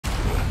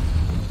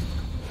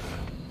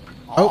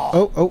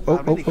I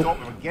really thought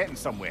we were getting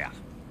somewhere.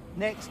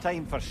 Next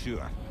time for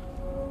sure.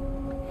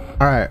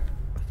 All right.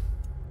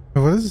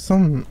 What is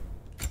some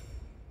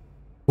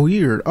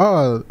weird?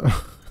 Oh,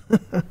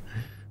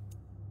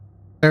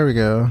 there we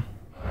go.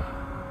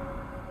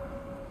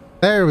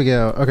 There we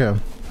go. Okay.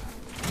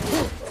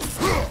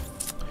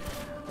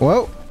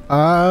 Well,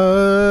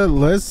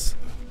 let's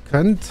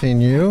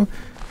continue.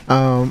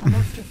 A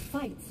monster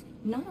fights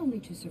not only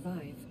to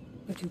survive,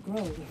 but to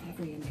grow with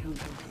every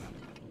encounter.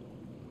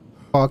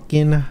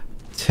 Fucking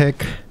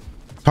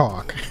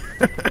TikTok.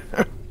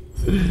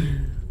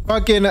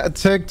 Fucking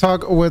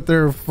TikTok with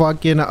their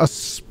fucking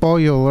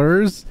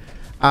spoilers.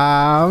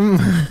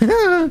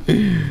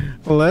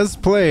 Let's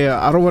play.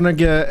 I don't want to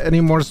get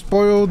any more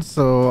spoiled,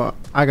 so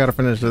I gotta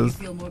finish this.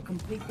 You feel more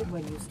complete than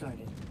when you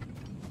started.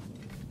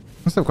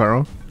 What's up,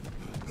 Carl?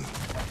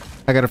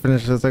 I gotta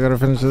finish this. I gotta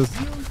finish this.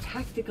 Few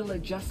tactical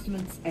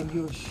adjustments, and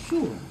you're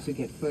sure to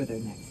get further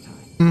next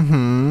time.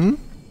 Mm-hmm.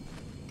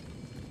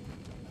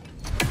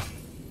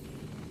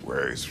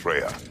 Where is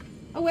Freya?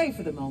 Away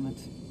for the moment.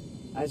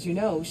 As you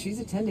know, she's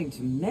attending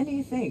to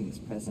many things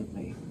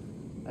presently.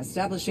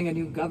 Establishing a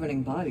new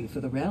governing body for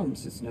the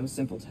realms is no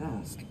simple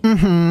task.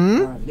 Mm-hmm.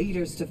 There are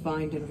leaders to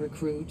find and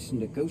recruit,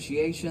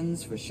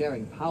 negotiations for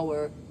sharing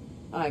power.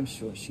 I'm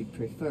sure she'd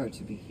prefer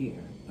to be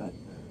here, but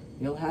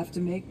you'll have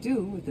to make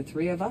do with the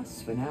three of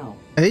us for now.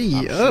 Hey,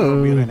 I'm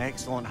sure we're in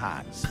excellent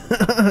hands.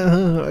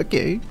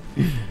 Okay.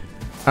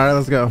 All right,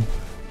 let's go.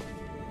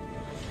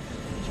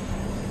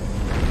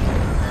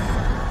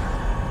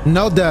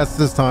 No deaths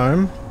this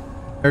time.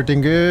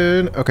 Everything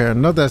good? Okay,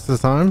 no deaths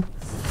this time.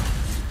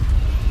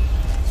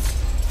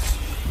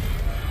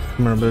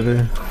 Come on,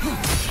 baby.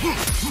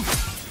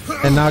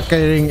 And not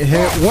getting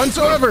hit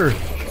whatsoever.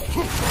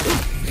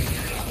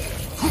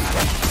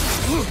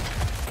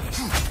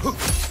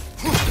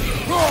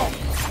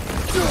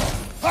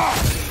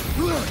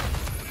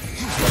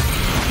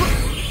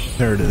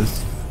 There it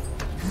is.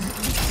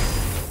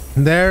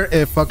 There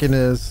it fucking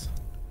is.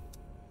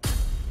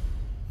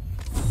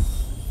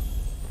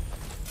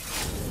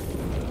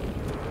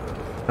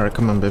 All right,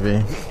 come on,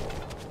 baby.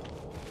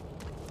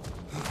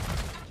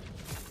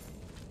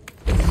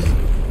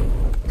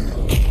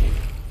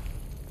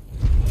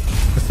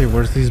 Let's see,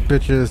 where's these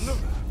bitches?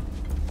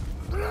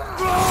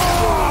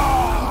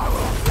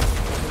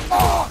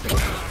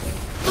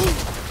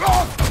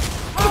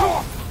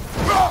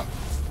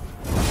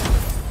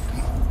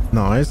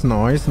 Nice,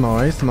 nice,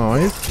 nice,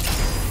 nice.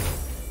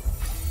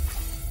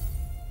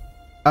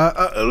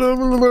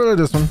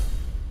 This one.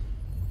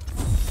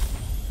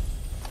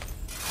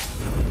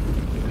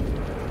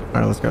 All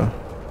right, let's go.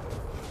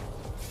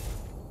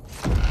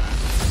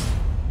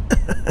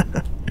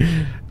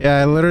 Yeah,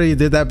 I literally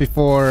did that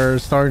before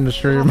starting the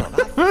stream.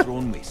 That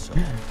throne we saw.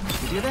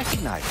 Did you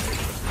recognize it?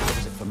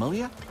 Was it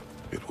familiar?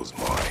 It was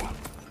mine.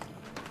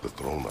 The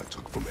throne I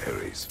took from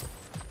Ares.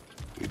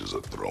 It is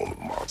a throne of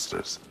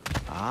monsters.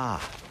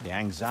 Ah, the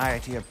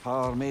anxiety of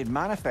power made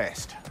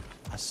manifest.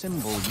 A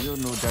symbol you're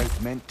no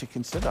doubt meant to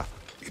consider.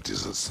 It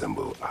is a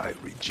symbol I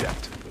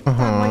reject. That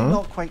might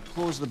not quite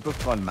close the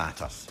book on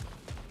matters.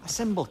 A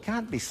symbol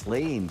can't be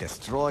slain,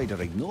 destroyed,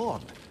 or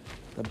ignored.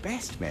 The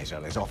best measure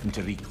is often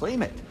to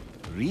reclaim it,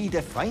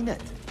 redefine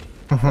it.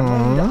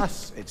 Around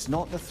us, it's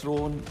not the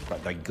throne,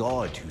 but the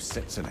god who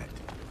sits in it.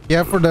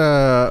 Yeah, for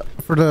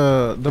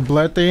the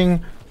blood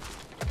thing.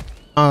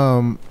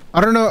 I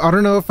don't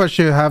know if I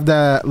should have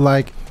that,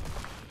 like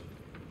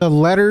the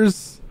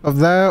letters of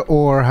that,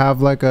 or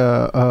have like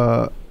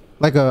a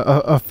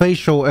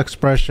facial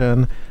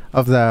expression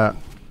of that.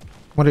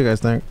 What do you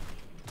guys think?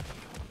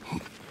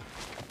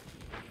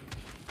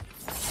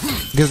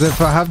 Because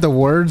if I have the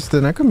words,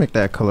 then I can make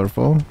that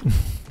colorful.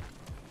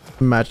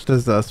 Match the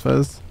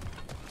Zesfez.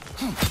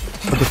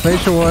 But the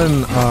facial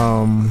one,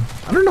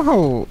 I don't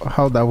know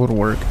how that would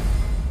work.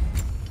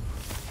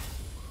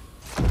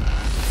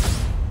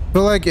 I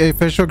feel like a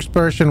facial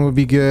expression would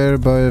be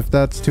good, but if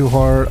that's too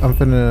hard, I'm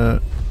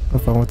finna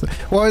have fun with it.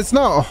 Well, it's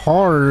not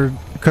hard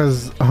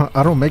because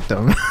I don't make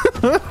them.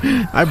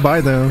 I buy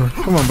them.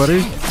 Come on,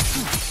 buddy.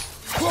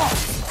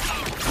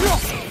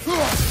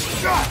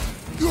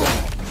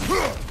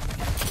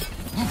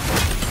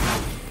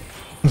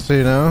 So,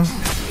 you know,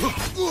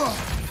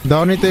 the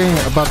only thing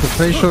about the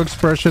facial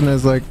expression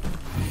is like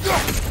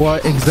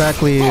what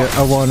exactly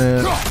I want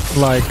it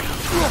like.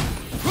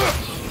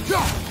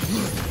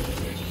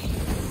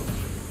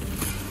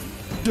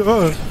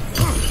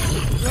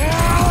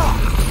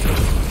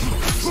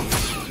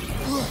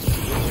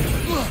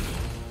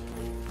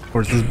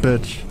 Where's this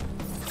bitch?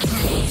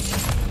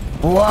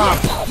 Wow!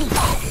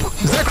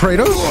 Is that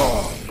Kratos?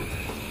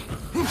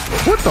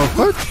 What the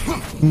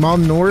fuck?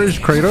 Mom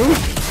nourished Kratos?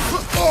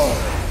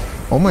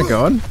 Oh my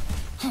god.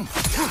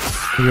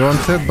 You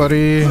want tip,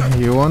 buddy?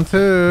 You want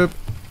tip?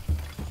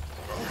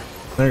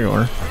 There you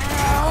are.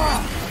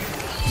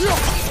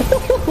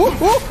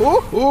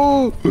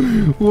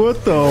 What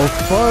the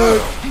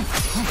fuck?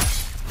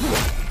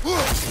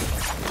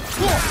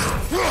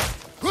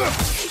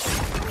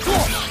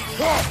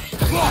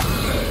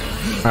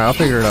 Alright, I'll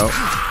figure it out.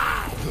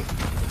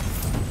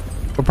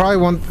 probably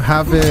won't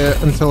have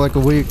it until like a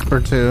week or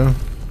two.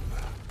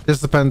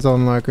 Just depends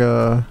on like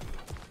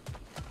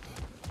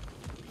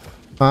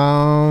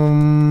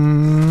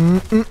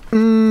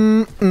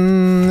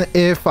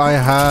if I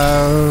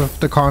have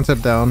the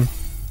concept down,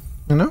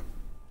 you know?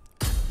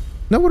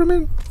 Know what I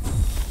mean?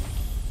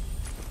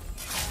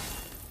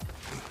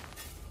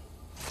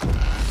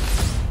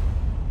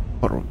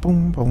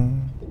 Boom,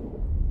 boom.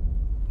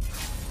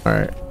 All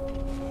right.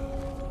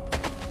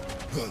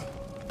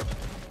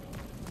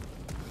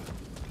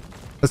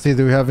 Let's see,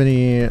 do we have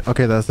any...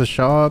 Okay, that's the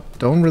shop.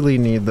 Don't really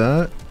need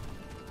that.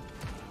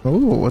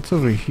 Oh, what's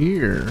over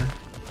here?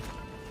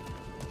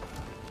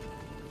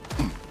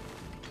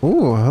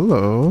 Oh,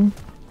 hello.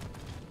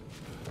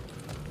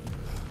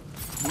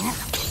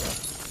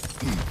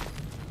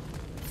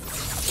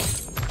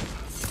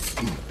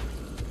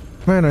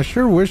 Man, I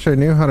sure wish I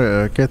knew how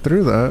to get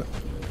through that.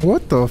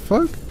 What the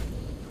fuck?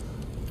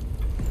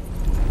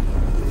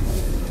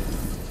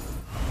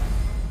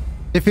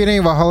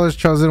 Defeating Valhalla's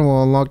chosen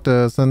will unlock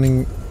the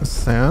Ascending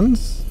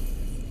Sands.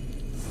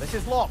 This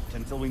is locked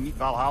until we meet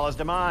Valhalla's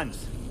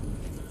demands.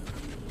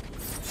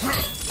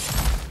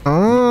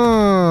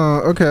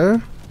 Oh, okay.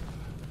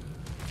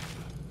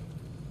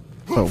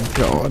 Oh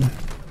god.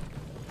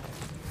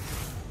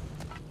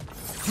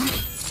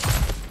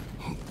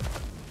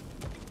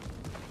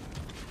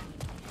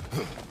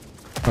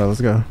 Alright, let's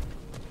go.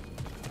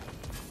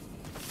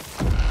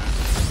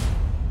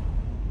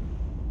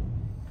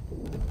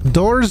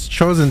 Doors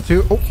chosen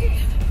too. Oh.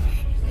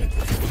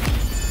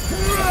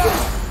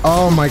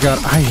 Oh my god,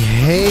 I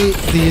hate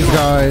these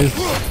guys.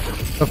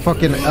 The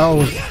fucking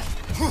elves.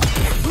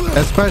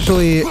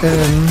 Especially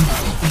in...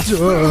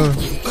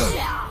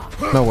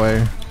 no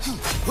way.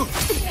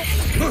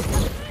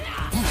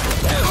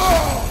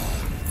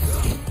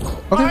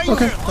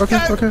 Okay.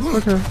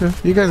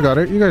 You guys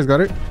got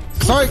it.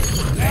 Psych!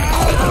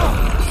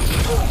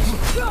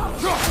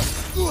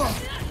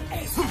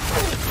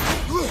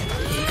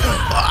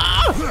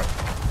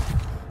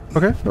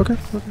 Okay.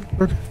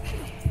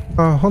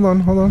 Hold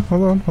on.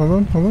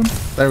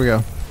 There we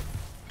go.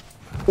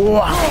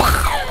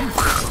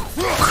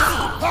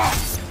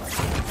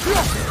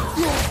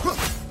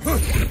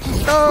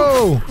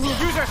 No!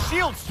 Use a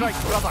shield strike,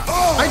 brother!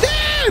 I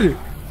did!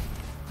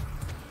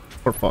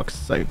 For fuck's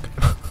sake.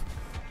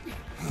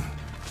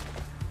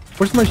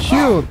 Where's my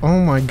shield?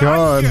 Oh my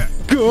god.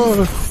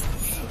 God.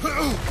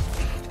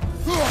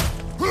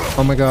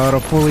 Oh my god, a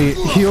fully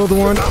healed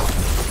one.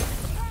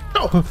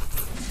 Oh.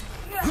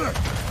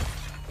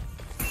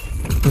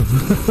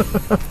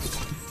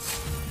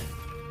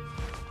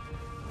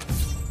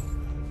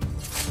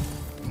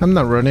 I'm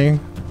not running.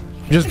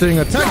 I'm just doing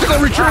a tactical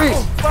retreat.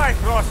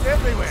 Bifrost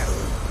everywhere.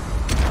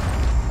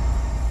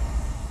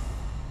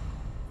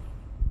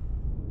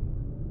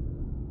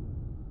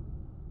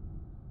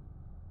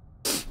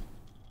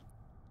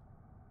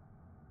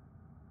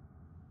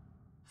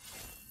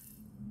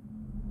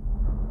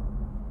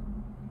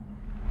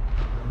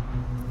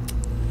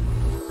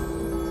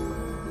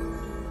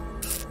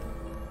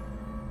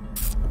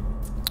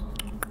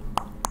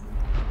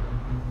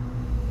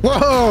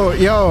 Whoa,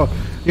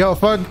 yo,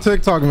 fuck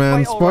TikTok,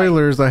 man.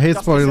 Spoilers. I hate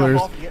spoilers.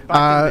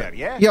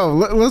 Yo,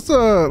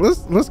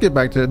 let's get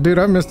back to it, dude.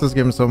 I missed this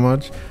game so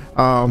much.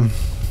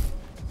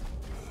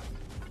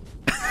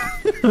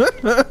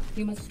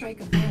 You must strike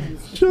a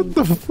balance. Shut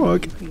the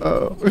fuck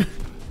up.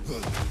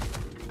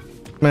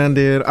 Man,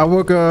 dude, I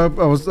woke up,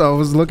 I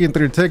was looking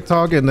through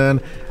TikTok, and then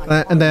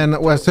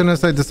as soon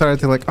as I decided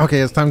to, like,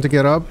 okay, it's time to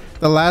get up,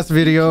 the last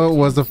video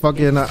was a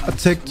fucking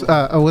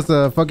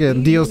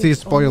DLC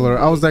spoiler.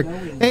 I was like,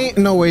 ain't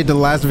no way the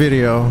last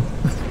video.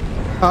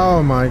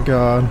 Oh my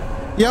god.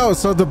 Yo,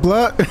 so the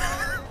blood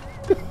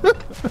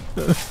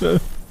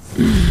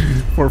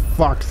for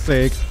fuck's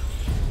sake.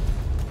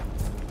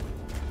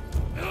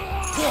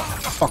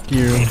 Fuck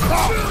you.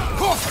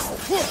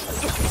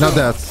 Now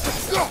that's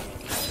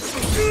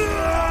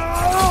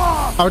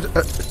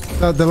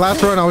the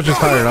last run. I was just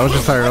tired.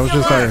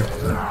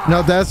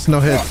 No deaths,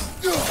 no hits.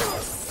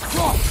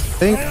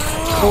 Think.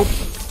 Oh.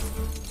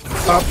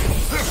 Up.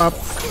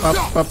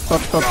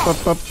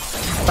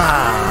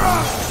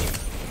 Ah.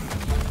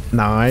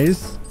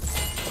 Nice.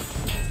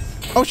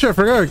 Oh shit, I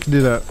forgot I could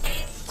do that.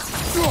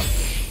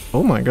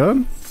 Oh my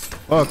god.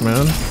 Fuck,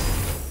 man.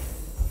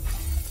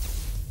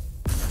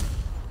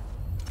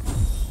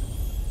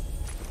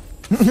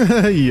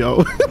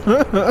 Yo.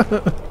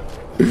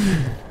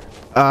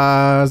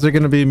 Is there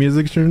gonna be a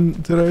music stream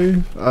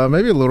today?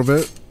 Maybe a little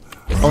bit.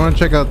 I want to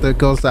check out the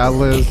Ghost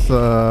Atlas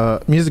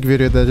music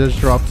video that just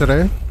dropped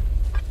today.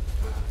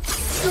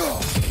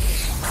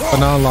 But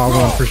not a long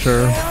one for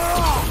sure.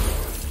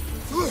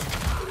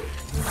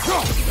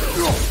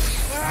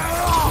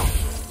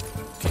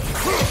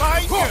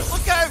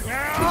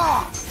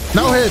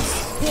 No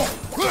hits.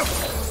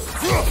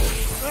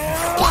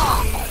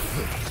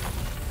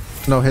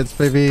 No hits,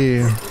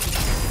 baby.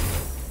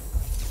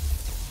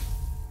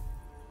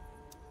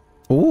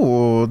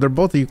 Ooh, they're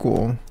both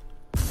equal.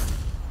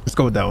 Let's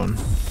go with that one.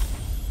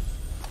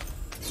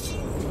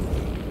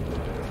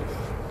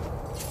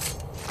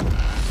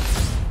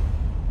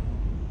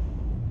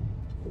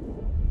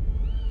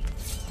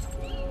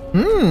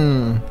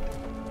 Hmm.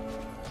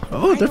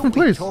 Oh, different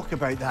place. Talk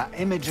about that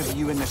image of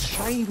you in the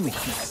shrine we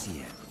keep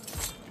seeing.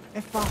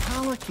 If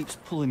Valhalla keeps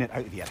pulling it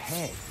out of your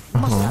head, it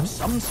must have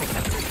some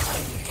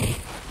significance.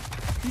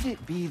 Could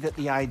it be that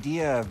the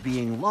idea of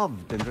being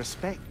loved and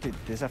respected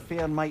is a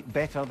fair mite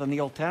better than the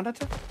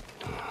alternative?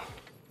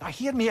 Now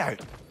hear me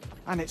out.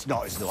 And it's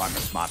not as though I'm the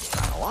smartest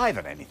man alive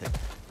or anything.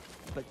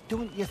 But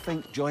don't you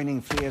think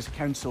joining Freya's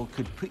council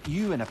could put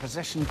you in a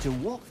position to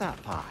walk that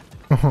path?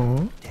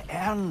 To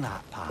earn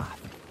that path?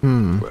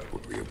 That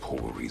would be a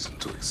poor reason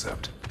to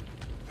accept.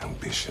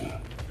 Ambition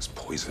is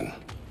poison.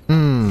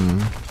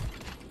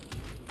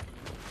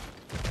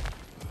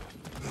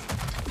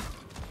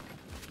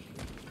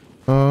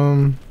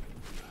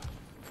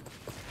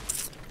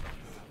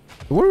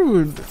 Where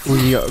would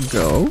we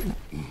go?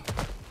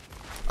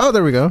 Oh,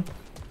 there we go.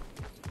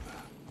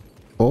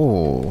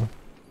 Oh,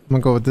 I'm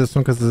gonna go with this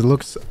one because it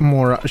looks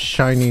more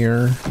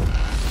shinier.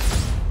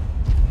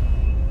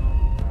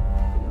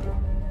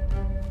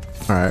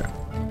 All right.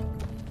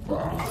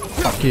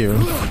 Fuck you.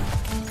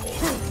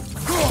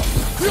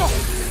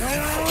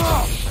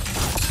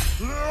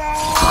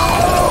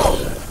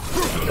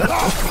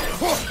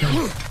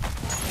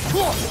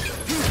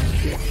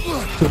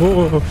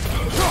 Oh.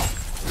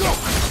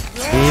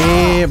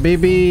 Yeah,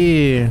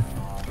 baby.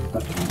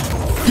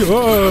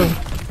 Oh.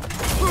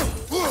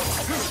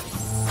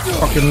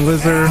 Fucking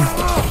lizard.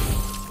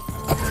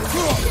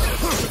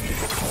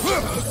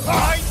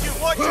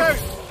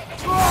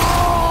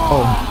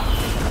 Oh.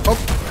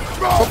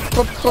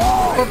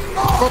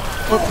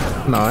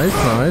 Nice,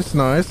 nice,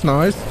 nice,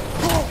 nice.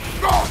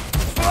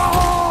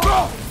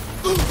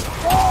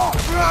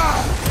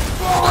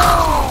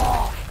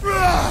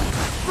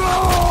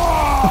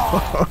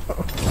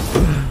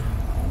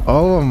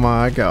 Oh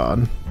my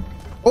god.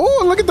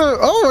 Oh, look at the...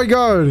 Oh my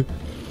god.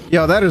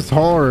 Yo, that is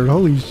hard.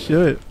 Holy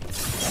shit.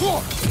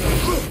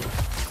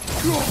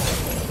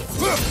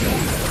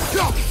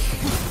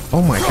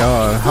 Oh my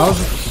god. How's...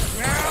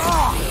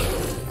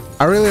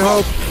 I really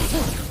hope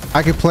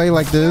I could play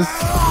like this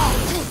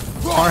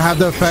or have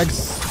the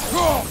effects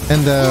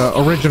in the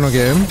original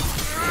game,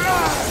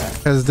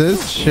 because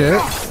this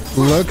shit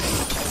looks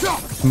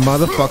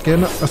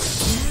motherfucking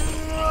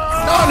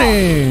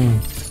stunning.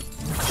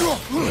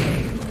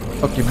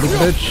 Fuck you, big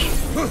bitch.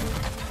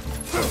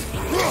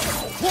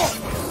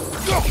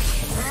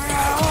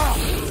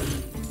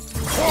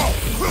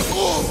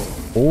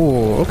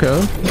 Oh, okay,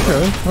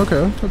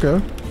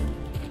 okay.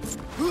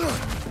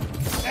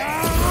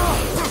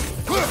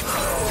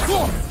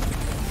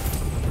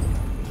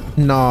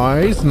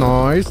 Nice,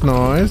 nice,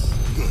 nice.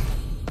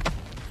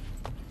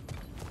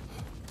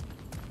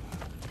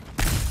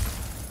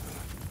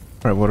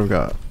 All right, what do we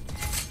got?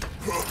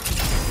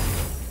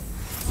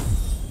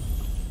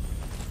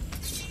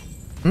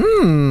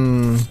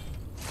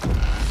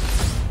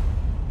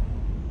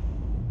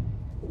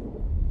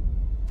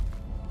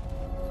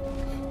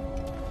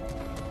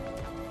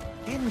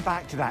 Getting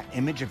back to that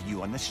image of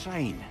you on the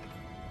shrine.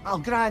 I'll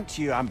grant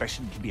you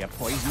ambition can be a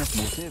poisonous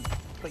motive,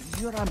 but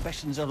your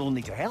ambitions are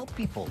only to help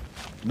people,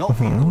 not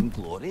for your own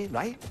glory,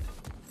 right?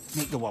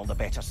 Make the world a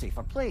better,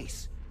 safer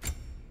place.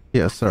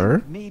 Yes,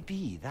 sir.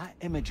 Maybe that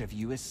image of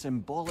you is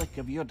symbolic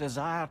of your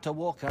desire to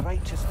walk a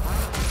righteous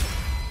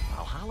path.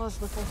 Valhalla's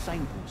little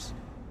signpost.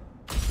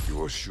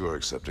 You are sure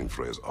accepting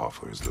Freya's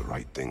offer is the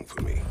right thing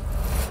for me?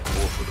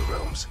 Or for the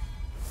realms?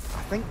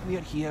 I think we're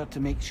here to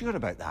make sure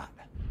about that.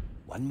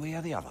 One way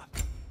or the other.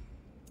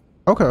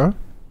 Okay.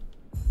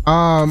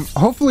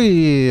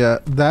 Hopefully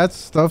that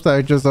stuff that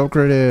I just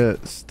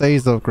upgraded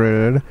stays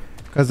upgraded,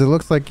 because it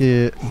looks like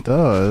it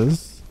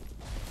does.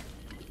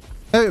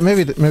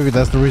 Maybe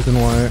that's the reason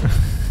why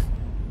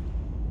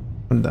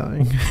I'm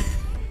dying.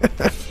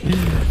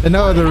 And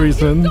no other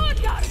reason.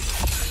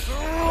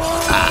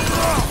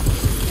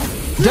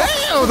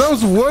 Damn, that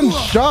was one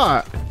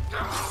shot.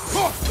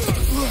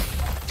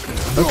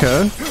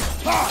 Okay,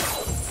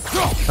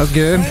 that's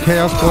good.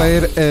 Chaos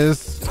Blade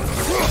is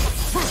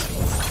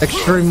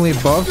extremely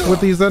buff with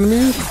these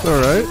enemies.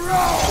 All right.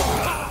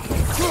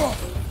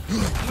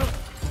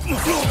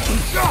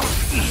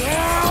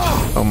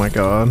 Oh my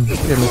god, this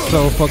game is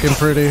so fucking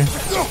pretty.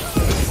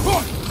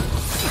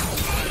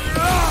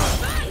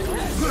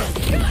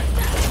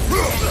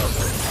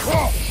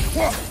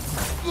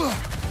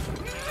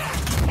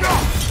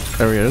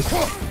 There he is.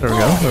 There we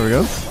go. There we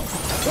go.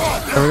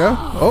 There we go.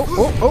 Oh,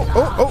 oh, oh,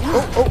 oh, oh,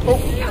 oh, oh, oh.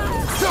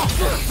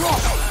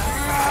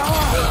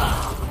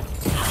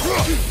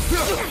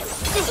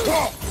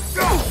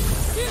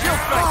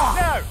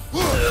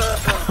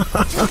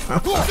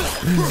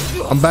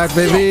 I'm back,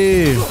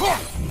 baby.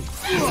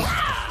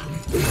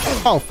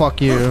 Oh,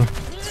 fuck you.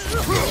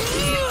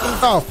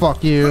 Oh,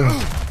 fuck you.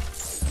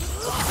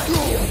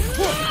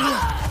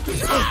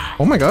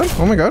 Oh my god.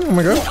 Oh my god. Oh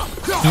my god.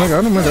 Oh my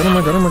god. Oh my god. Oh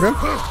my god. Oh my god.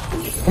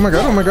 Oh my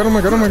god. Oh my god. Oh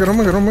my god. Oh my god.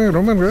 Oh my god. Oh my god.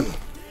 Oh my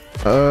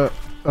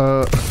god.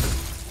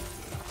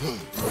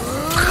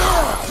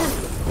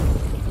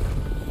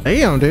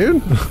 Damn,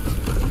 dude.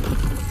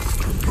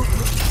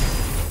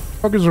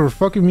 Fuckers are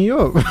fucking me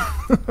up.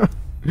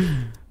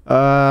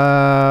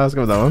 Let's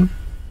go with that one.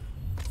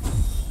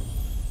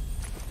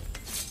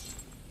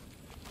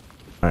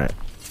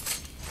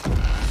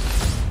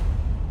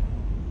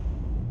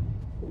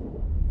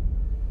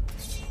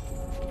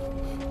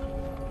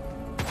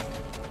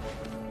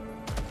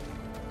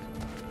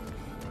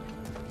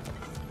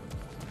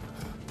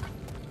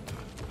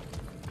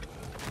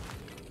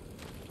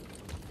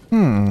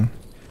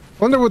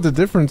 Wonder what the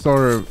difference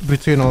are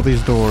between all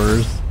these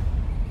doors.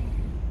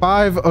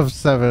 5 of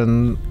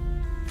 7.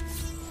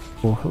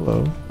 Oh,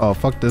 hello. Oh,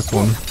 fuck this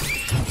one.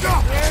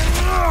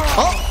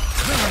 Oh.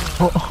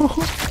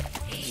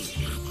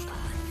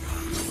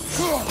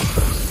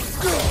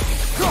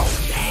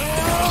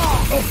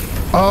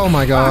 Oh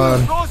my god.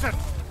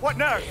 What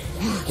now?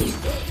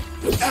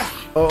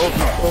 Oh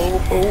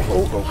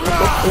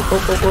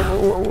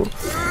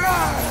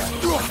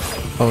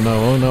no,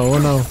 oh no, oh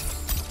no.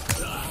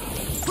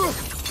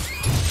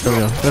 There we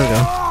go, there we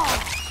go.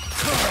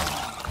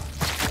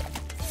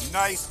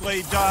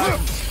 Nicely done.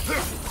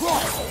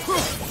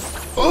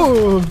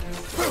 Oh!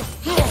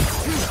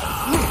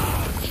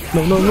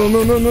 No, no, no,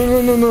 no, no, no,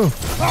 no, no, no.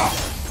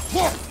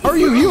 Are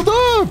you healed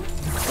up?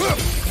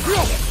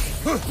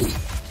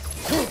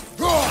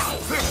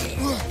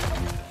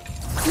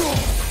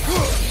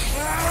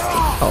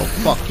 Oh,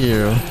 fuck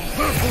you.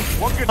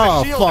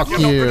 Oh, fuck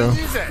you.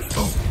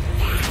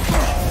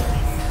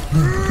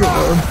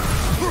 God.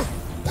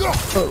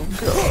 Oh,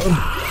 God.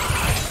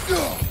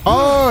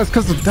 Oh, it's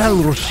because of that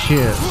little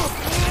shit.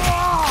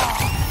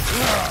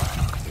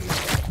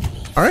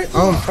 Alright,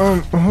 hold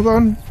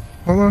on.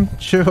 Hold on.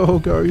 Chill,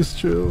 guys,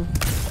 chill.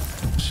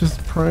 It's just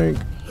a prank.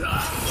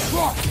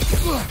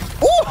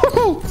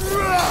 Ooh!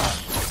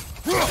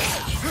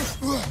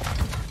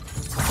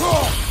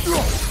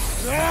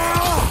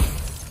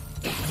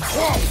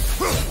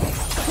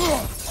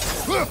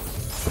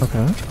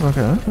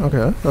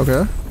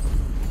 Okay.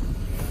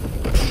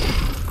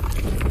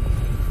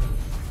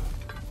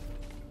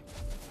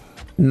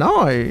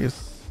 Nice.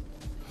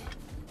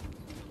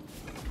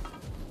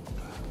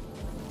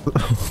 What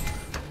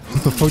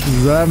the fuck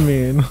does that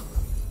mean?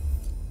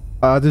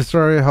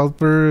 Destroy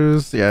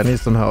helpers. Yeah, I need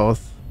some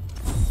health.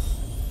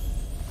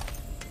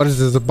 What is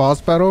this, a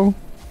boss battle?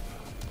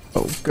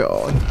 Oh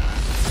god.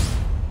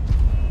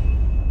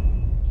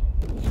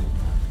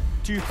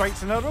 2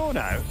 fights in a row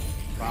now.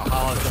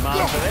 Valhalla's the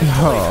man for this.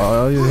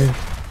 Oh, yeah.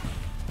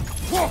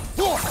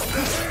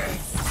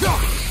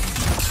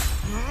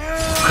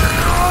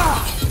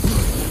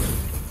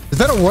 Is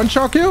that a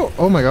one-shot kill?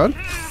 Oh my god.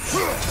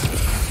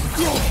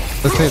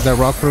 Let's save that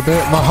rock for a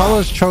bit.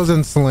 Valhalla's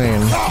chosen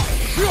slain.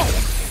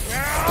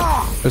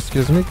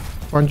 Excuse me,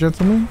 one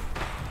gentleman.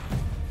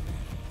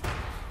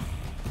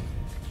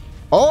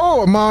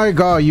 Oh my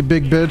god, you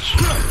big bitch.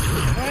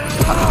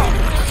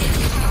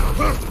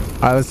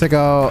 Alright, let's take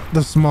out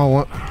the small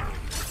one.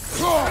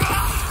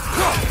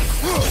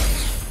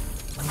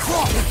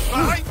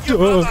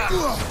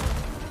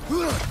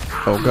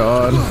 Oh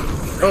god.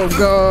 Oh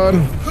god.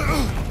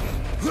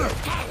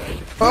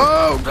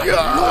 Oh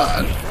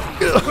god.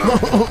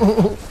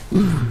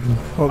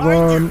 Hold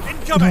on.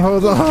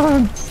 Hold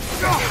on.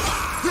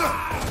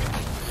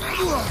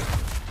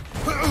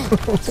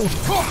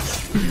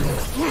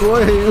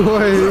 Wait.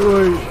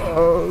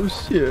 Oh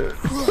shit.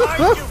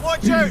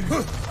 Watch out.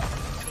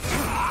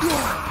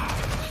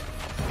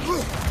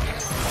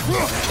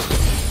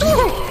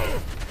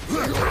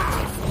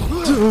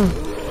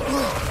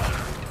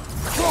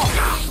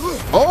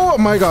 Oh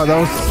my god, that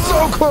was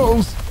so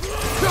close.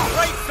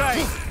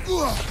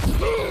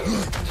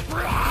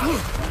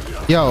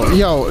 Yo.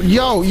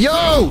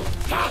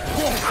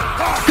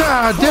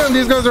 God damn,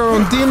 these guys are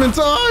on demon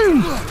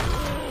time.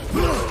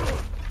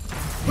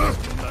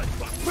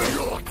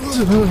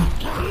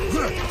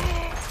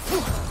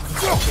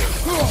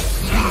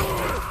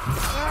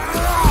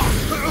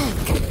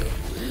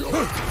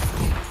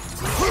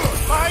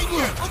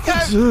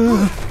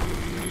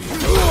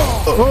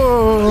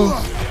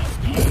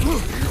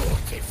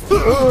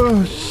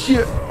 Oh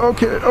shit.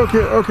 Okay.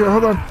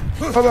 Hold on.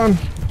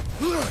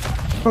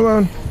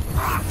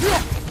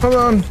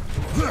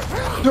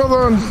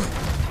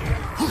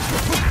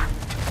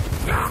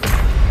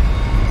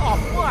 Oh,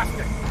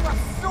 blasted.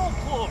 That's so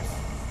close.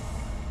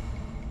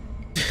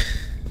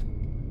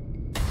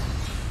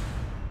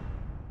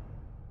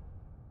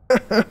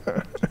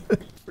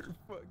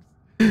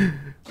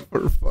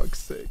 For fuck's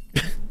sake.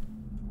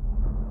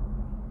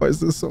 Why is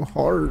this so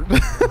hard?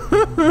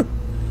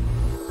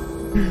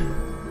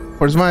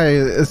 Where's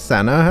my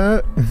Santa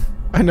hat?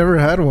 I never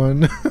had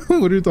one.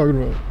 What are you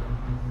talking about?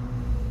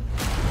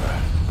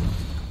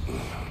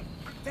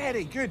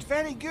 Very good.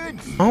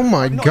 Oh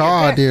my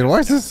god, dude. Why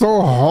is this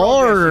so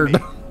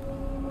hard?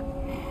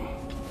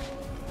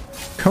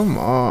 Come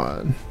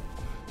on.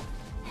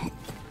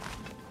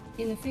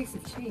 In the face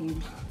of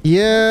change,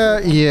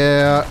 Yeah.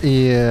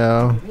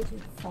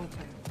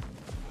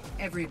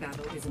 every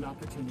battle is an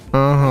opportunity.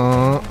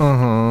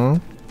 Uh-huh.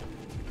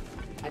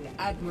 An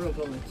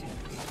admirable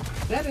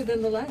attempt. Better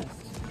than the last.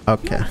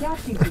 Okay. You're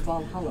adapting to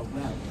Valhalla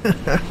well.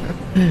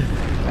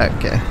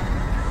 Okay.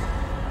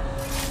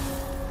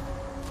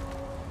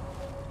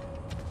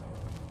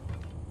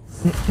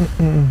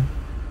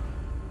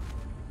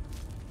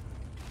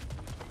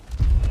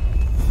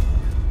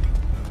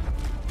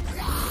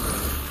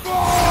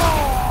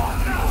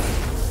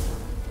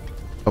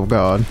 Oh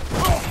god.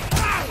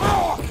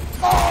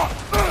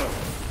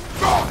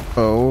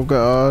 Oh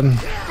god.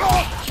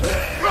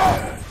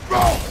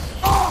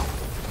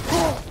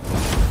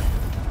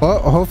 Well,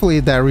 hopefully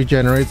that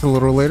regenerates a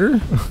little later.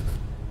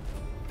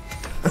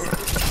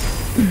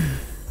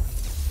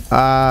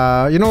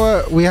 You know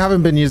what? We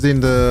haven't been using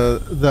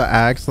the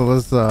axe, so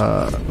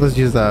let's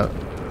use that.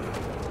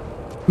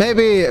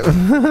 Maybe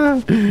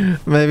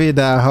maybe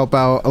that'll help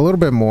out a little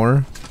bit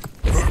more.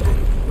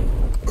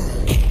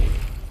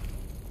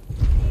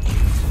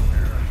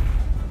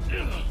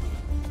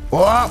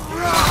 Whoa.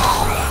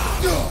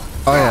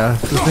 Oh yeah,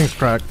 this thing's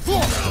cracked.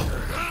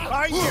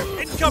 Behind you,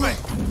 incoming.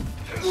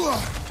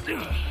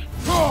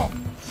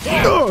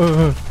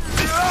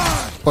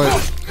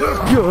 What?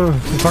 You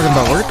talking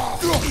about work?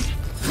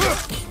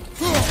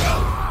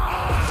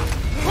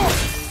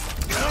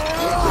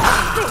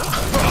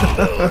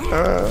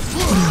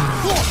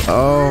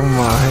 Oh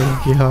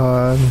my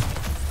god.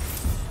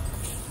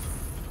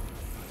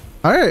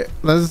 All right,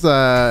 let's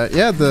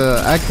yeah,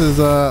 the axe is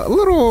a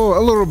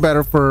little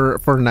better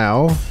for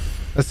now.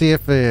 Let's see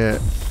if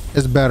it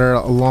is better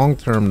long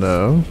term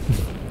though.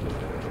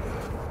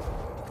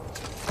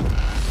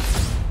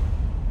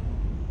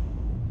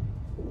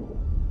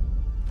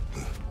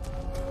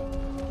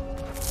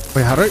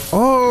 Wait, how do I?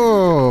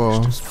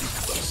 Oh.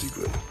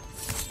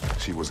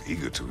 She was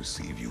eager to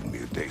receive you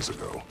mere days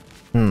ago.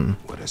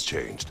 What has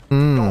changed?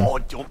 Oh,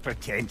 don't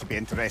pretend to be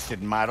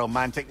interested in my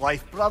romantic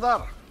life,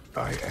 brother.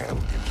 I am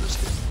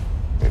interested,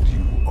 and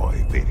you are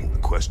evading the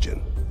question.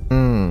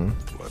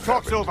 What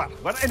Talk's happened? over.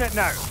 We're in it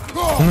now.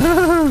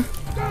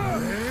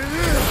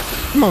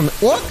 Come on,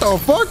 what the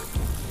fuck?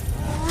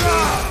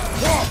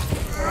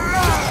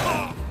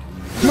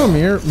 Come on,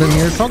 Mimir,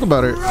 talk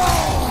about it.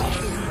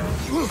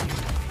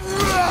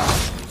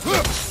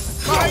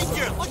 Behind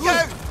you, look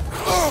out!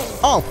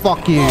 Oh,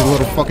 fuck you, you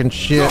little fucking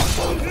shit.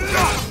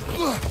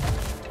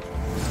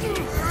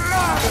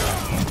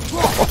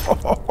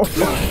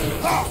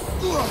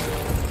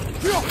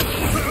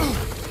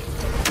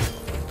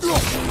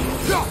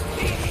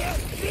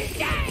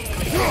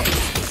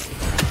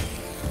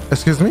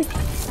 Excuse me?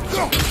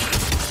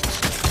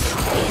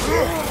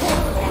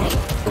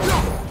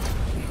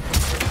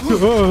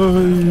 Oh.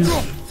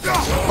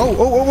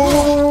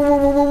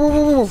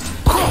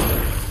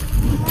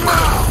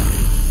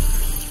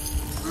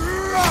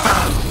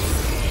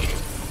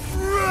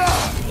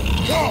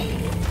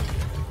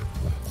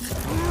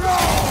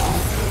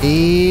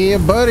 Hey,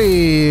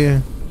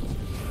 buddy.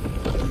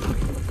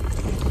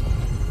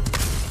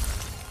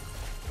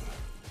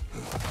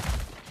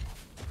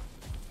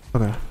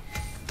 Okay.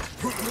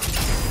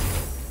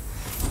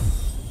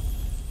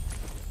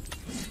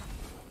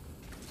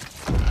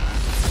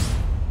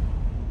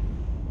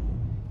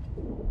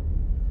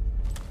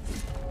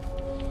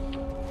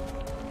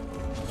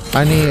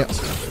 I need. What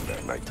happened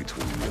that night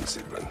between you and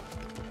Sigrun?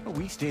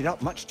 We stayed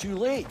up much too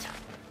late.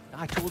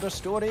 I told her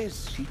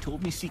stories. She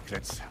told me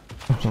secrets.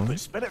 She put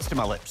spirits to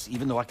my lips,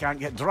 even though I can't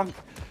get drunk.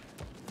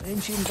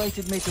 Then she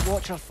invited me to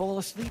watch her fall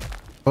asleep.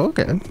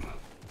 Okay.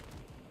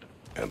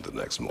 And the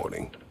next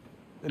morning,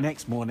 The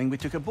next morning, we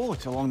took a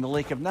boat along the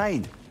Lake of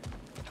Nine.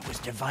 It was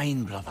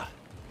divine, brother.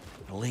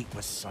 The lake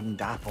was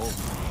sun-dappled.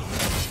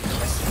 The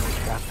mist was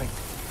perfect.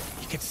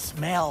 You could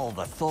smell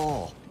the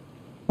thaw.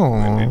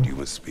 when Oh. did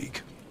you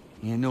speak?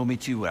 You know me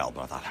too well,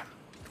 brother.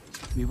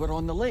 We were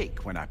on the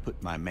lake when I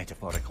put my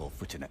metaphorical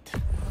foot in it.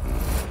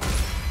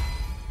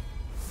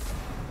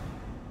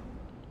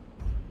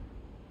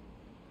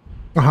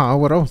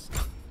 What else?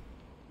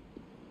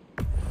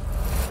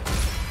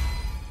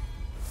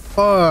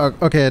 Fuck.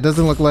 Okay, it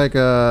doesn't look like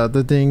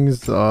the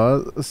thing's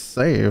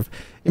save.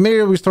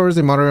 Immediately restores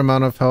a moderate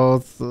amount of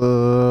health.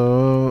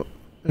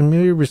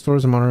 Immediately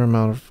restores a moderate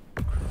amount of.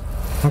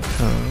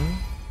 Okay.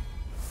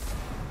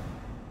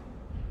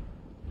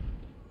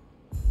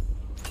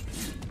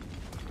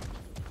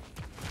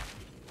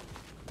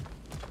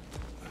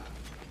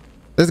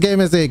 This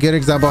game is a good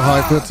example of how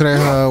I feel today.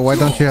 Why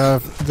don't you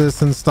have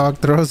this in stock?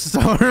 Throw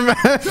Star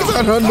Max.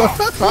 I don't know.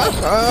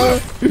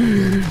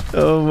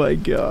 Oh my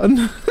god.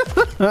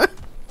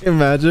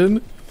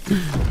 Imagine.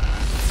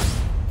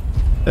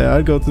 Yeah,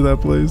 I'd go to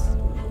that place.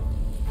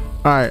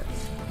 Alright.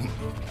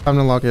 Time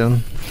to lock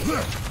in.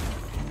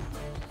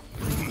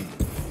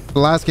 The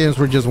last games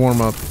were just warm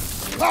up.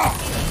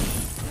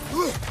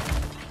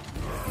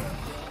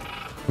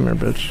 Come here,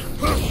 bitch.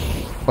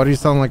 Why do you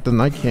sound like the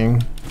Night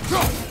King?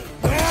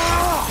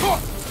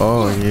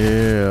 Oh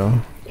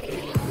yeah.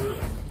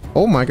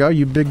 Oh my god,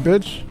 you big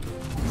bitch.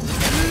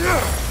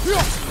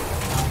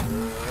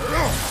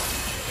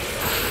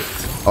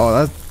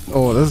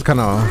 Oh, this is kind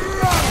of.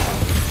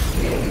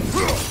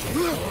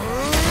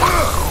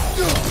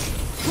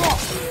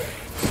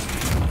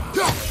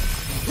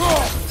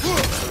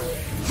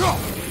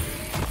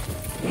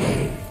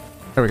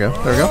 There we go.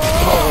 There we go.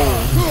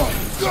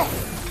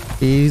 Oh.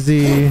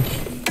 Easy.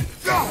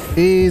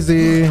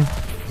 Easy.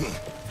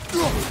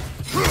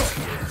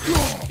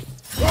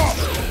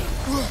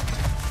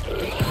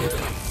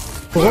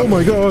 Oh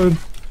my god.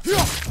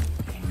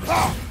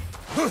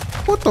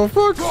 What the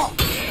fuck?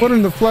 What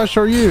in the flesh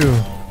are you?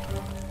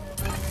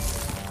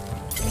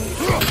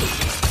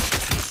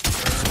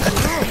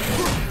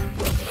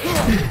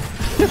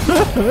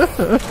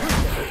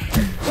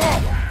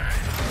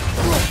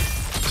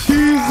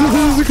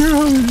 Jesus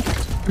Christ.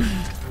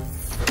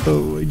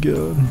 Oh my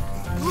god.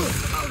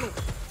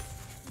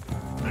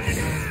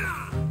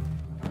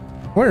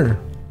 Where?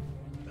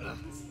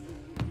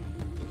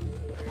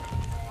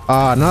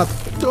 Ah, not.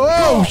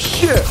 Oh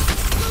shit!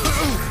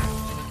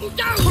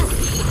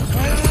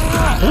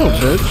 Oh,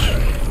 bitch.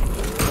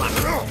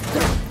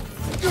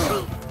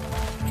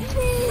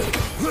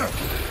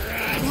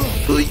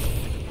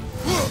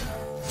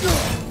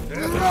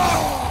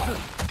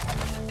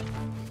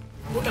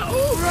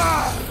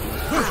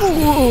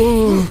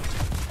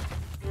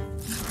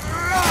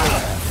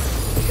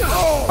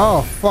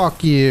 Oh,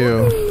 fuck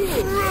you.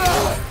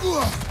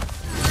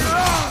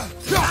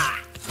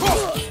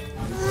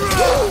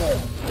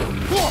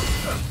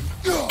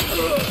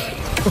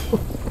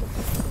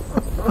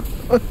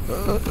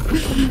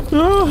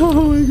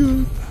 Oh my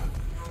god.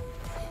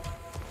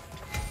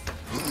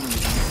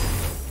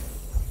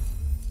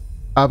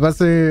 I'm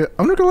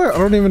not gonna lie, I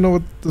don't even know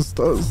what this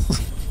does.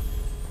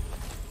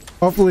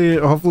 Hopefully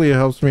it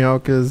helps me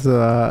out, because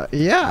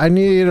yeah, I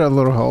need a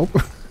little help.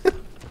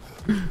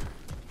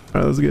 Alright,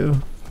 let's go.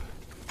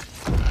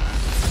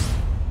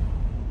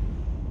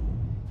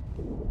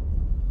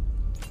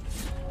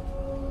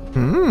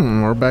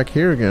 We're back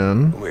here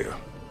again. Leah,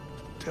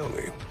 tell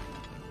me,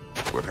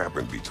 what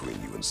happened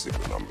between you and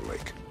Sigmund on the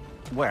lake?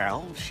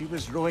 Well, she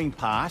was rowing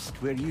past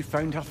where you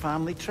found her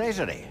family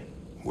treasury.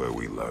 Where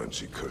we learned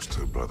she cursed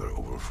her brother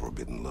over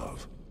forbidden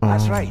love.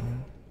 That's right.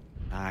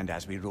 And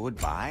as we rowed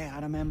by, I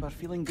remember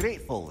feeling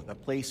grateful that the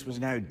place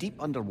was now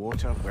deep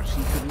underwater where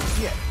she couldn't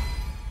see it.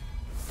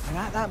 And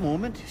at that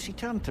moment, she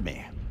turned to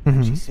me.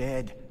 And she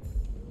said,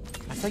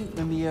 I think,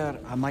 Mimir,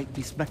 I might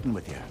be smitten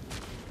with you.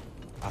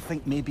 I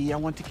think maybe I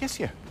want to kiss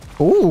you.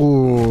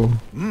 Ooh.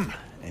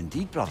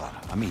 Indeed, brother.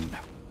 I mean,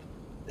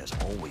 there's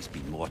always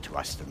been more to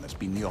us than there's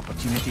been the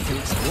opportunity to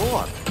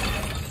explore.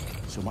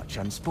 So much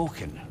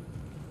unspoken.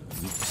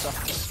 Beneath the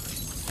surface.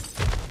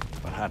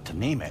 For her to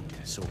name it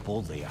so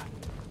boldly, it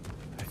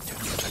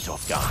took me a bit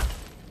off guard.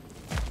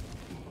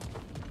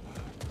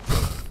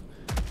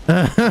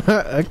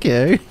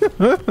 Okay.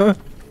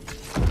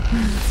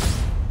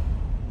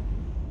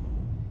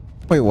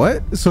 Wait,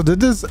 what? So did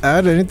this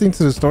add anything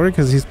to the story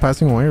because he's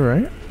passing away,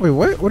 right? Wait,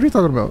 what? What are you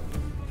talking about?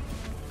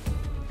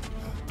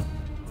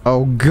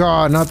 Oh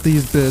god, not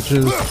these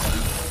bitches.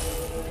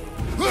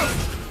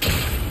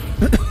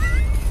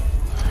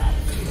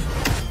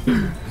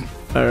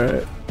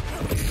 Alright.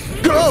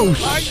 Go!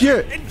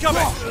 Shit!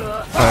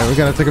 Alright, we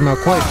gotta take him out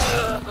quick.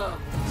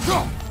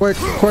 Quick.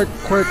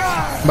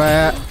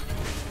 Bye.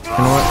 You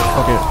know what?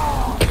 Okay.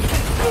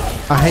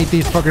 I hate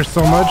these fuckers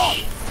so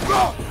much.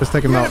 Let's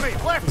take him out.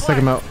 Let's take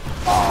him out.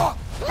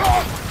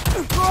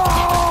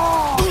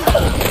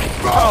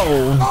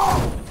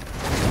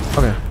 Oh!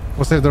 Okay,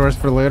 we'll save the rest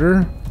for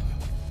later.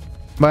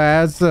 But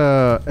adds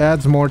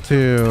more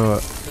to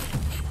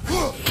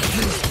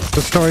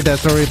the story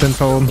that's already been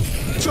told.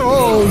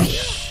 Oh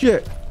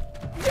shit!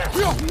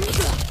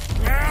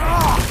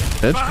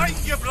 Bitch.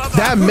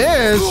 That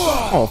missed!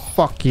 Oh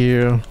fuck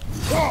you!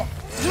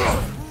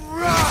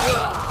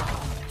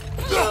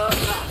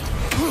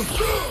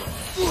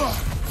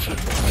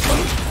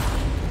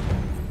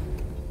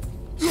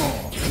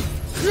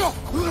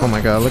 Oh my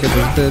god, look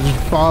at this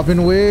bitch bob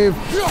and weave.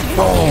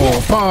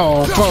 Oh,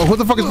 pow. Who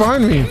the fuck is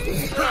behind me?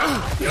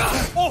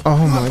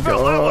 Oh my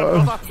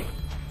god.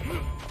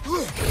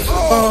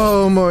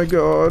 Oh my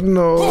god,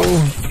 no.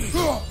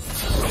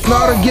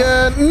 Not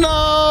again,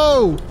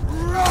 no!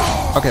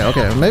 Okay,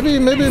 maybe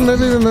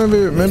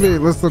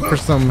let's look for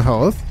some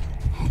health.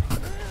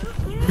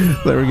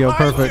 There we go,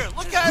 perfect.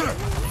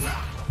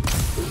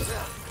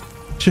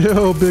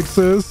 Chill, big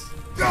sis.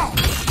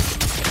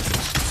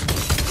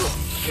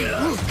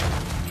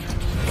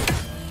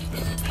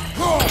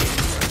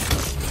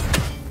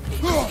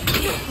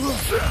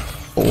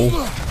 Oh.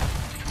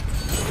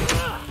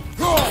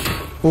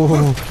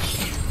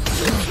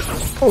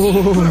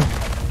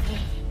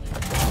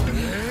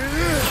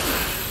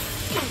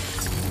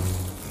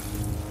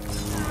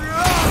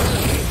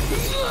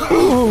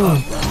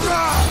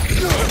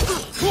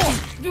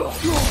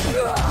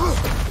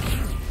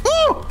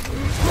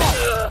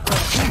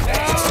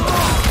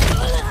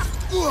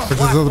 There's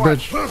this other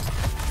bridge.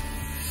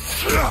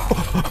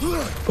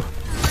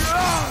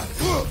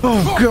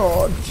 Oh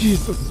god,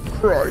 Jesus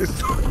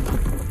Christ.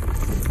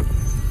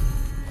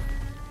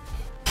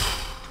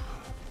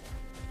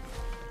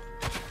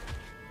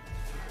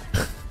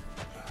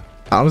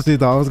 I honestly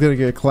thought I was gonna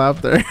get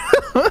clapped there.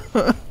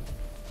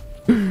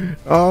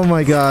 Oh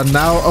my god,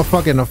 now a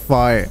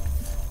fight.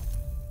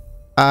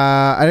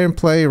 I didn't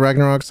play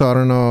Ragnarok, so I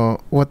don't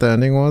know what the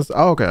ending was.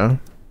 Oh, okay.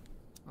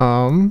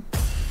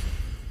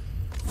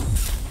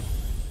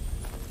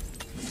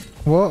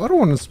 Well, I don't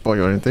want to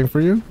spoil anything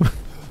for you.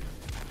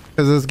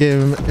 Because this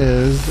game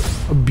is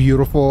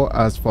beautiful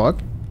as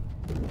fuck.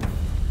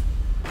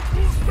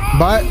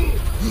 But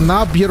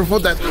not beautiful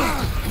that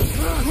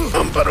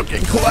I'm about to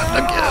get clapped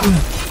again.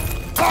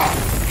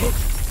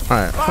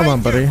 Alright, hold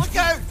on, buddy.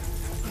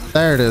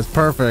 There it is,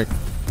 perfect.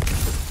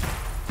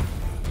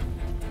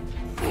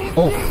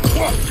 Oh.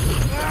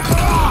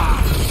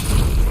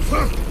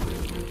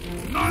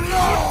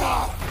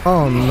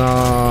 Oh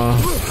no.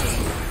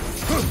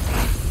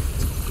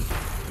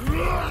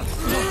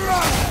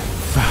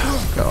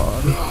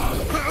 God.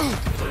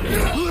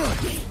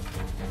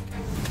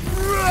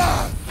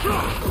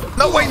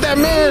 No, wait, that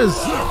missed!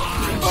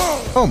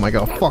 Oh my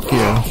god, fuck you.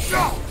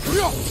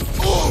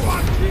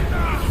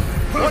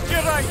 Watch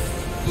your right.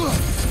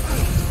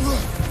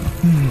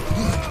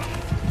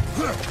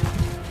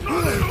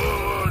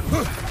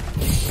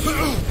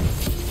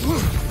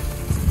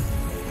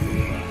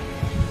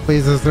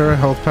 Please, is there a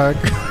health pack?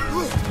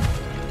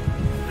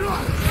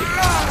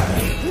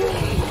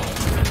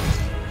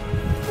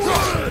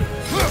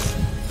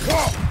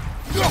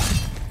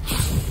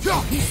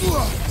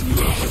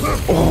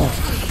 Oh.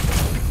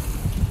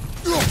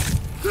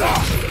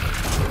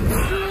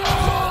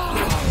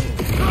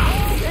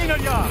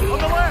 On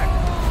the left.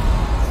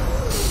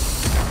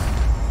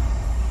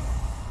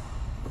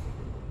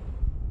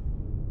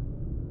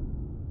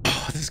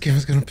 Oh, this game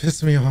is gonna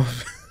piss me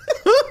off.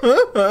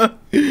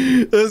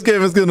 This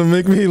game is gonna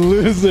make me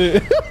lose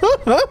it.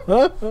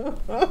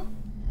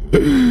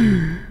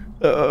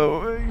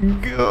 Oh my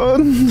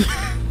god.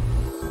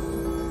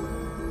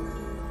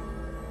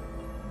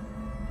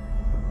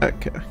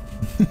 Okay.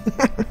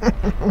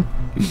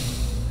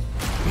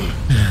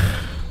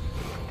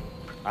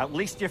 At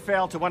least you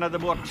fell to one of the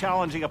more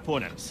challenging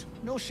opponents.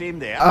 No shame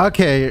there.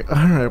 Okay,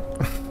 alright.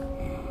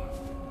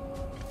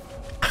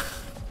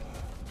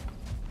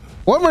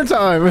 One more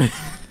time.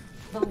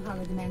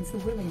 Valhalla demands the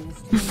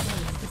willingness to embrace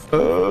this.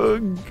 Oh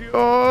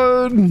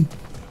god.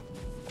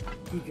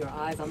 Keep your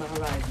eyes on the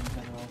horizon,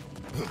 General.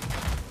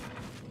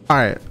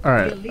 Alright,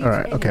 The elite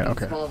okay. enemies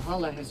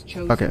Valhalla has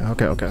chosen Okay.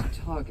 to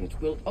target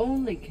will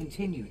only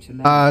continue to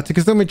matter. To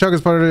consume a chug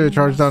is part of to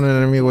charge down an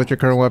enemy with your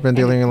current weapon,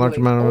 dealing a large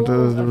amount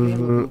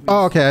of.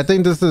 Oh, okay. I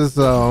think this is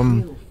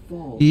you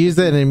use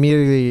it and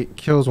immediately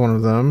kills one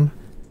of them.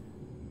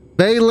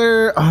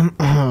 Valor,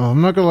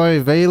 I'm not gonna lie,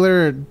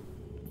 Valor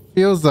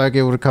feels like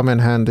it would come in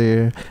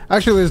handy.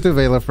 Actually, let's do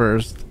Valor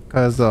first,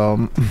 cause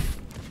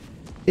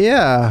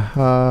yeah.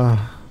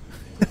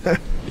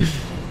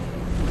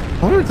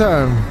 One more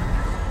time.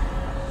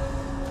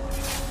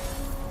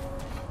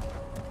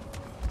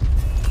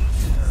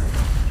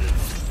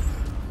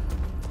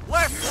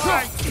 Left,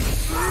 right.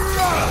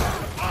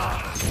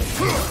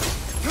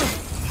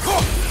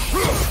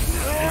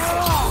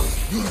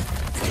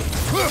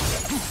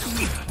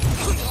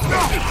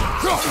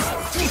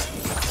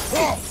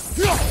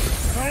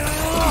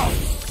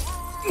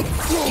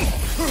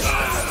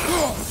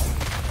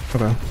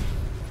 Okay.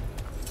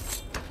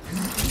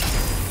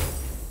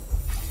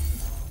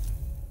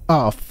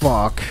 Oh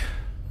fuck.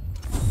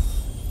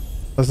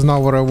 That's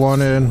not what I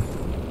wanted.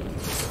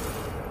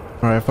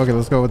 Alright, fuck it,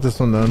 let's go with this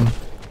one then.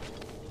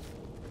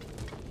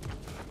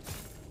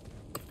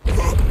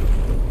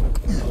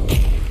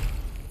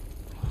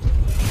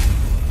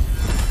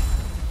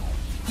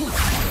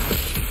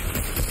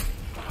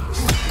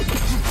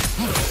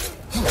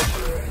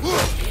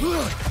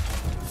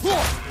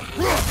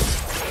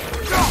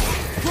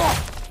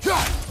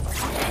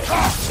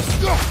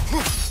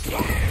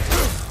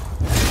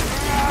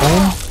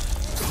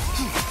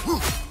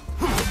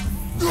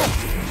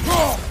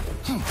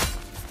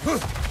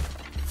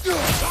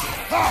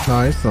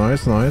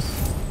 Nice.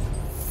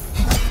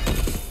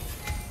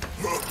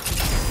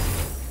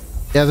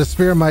 Yeah, the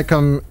spear might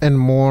come in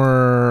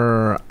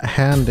more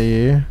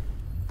handy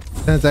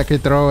since I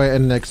could throw it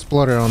and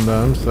explode it on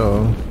them,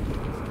 so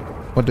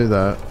we'll do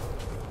that.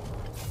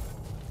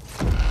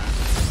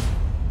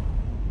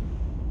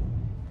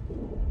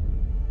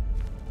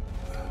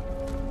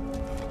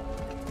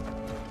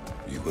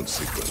 You and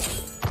Sigmund.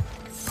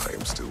 I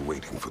am still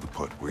waiting for the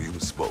part where you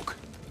spoke.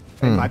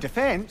 In my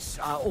defense,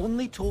 I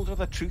only told her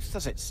the truth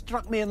as it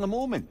struck me in the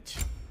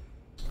moment.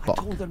 I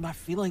told her my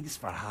feelings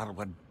for her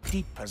were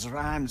deep as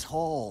Rand's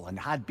Hall and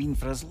had been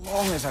for as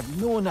long as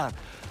I've known her.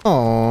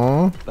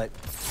 Aww. But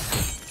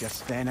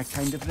just then a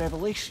kind of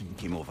revelation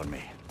came over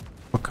me.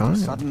 What kind?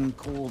 Sudden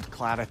cold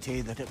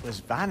clarity that it was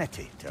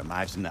vanity to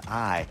imagine that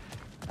I,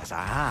 as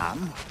I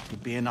am,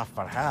 could be enough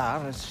for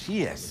her as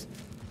she is.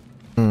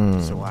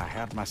 So I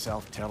heard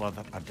myself tell her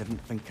that I didn't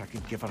think I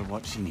could give her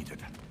what she needed.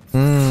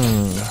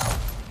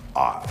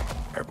 I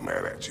am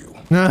mad at you.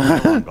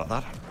 Come on,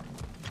 brother.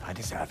 I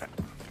deserve it.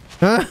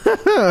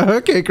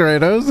 Okay,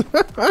 Kratos.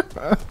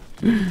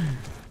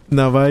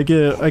 No, but I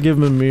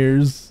give him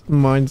Mir's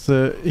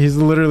mindset. He's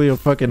literally a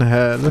fucking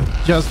head.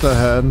 Just a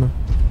head.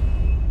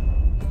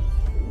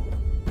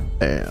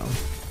 Damn.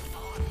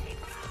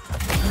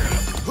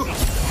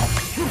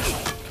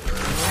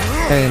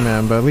 Hey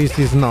man, but at least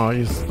he's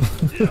nice.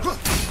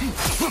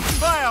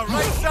 Fire,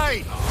 right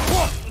side!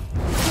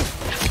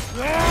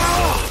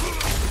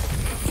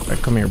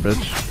 Alright, come here,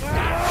 bitch.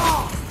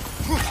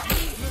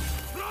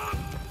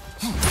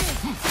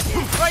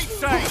 Right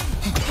side!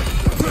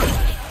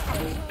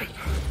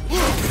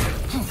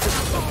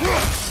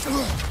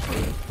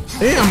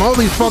 Damn, all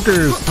these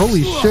fuckers!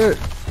 Holy shit!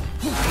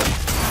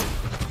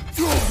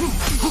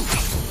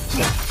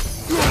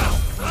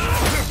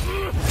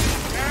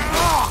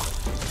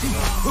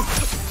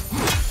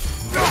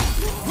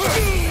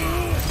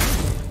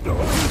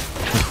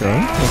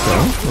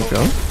 Let's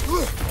go.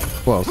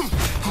 Close.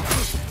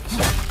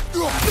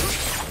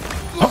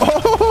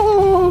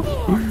 Oh!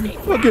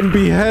 Fucking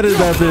beheaded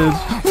that bitch.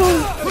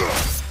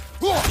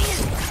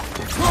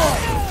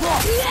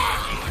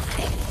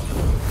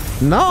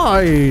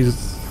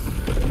 Nice.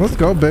 Let's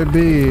go,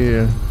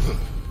 baby.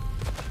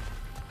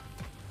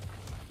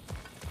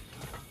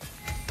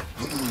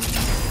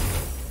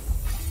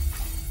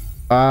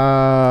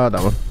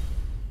 That one.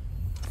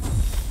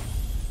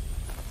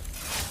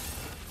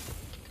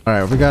 All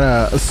right, we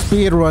gotta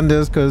speed run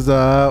this because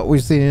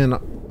we've seen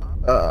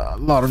a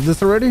lot of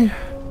this already.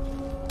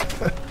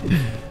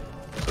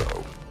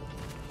 So,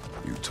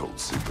 you told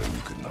Sigrun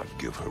you could not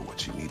give her what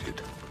she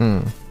needed.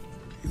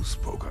 You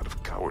spoke out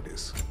of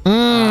cowardice.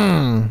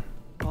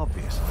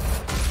 Obviously.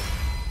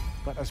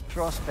 But as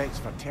prospects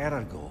for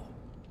terror go,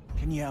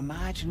 can you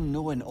imagine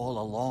knowing all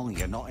along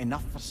you're not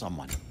enough for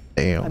someone?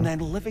 Damn. And then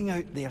living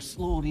out their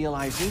slow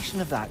realization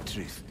of that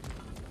truth?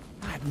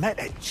 I admit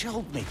it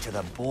chilled me to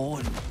the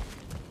bone.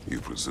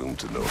 You presume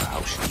to know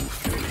how she will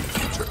feel in the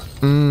future.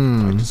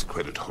 I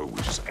discredit her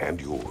wishes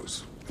and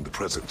yours in the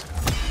present.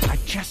 I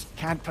just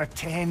can't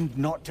pretend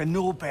not to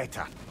know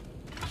better.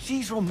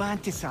 She's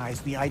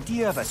romanticized the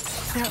idea of us.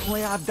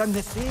 Certainly I've done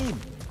the same.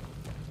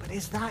 But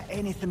is that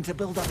anything to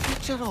build a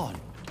future on?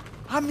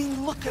 I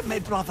mean, look at me,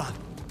 brother.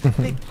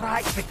 Be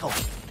practical.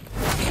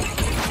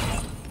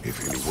 If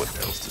anyone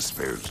else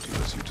disparaged you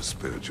as you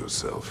disparage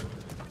yourself,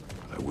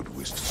 I would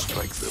wish to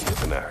strike them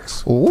with an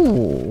axe.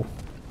 Ooh.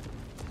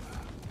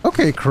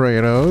 Okay,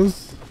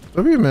 Kratos.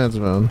 What be mad,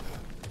 man?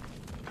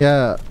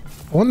 Yeah.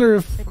 I wonder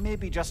if... It may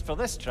be just for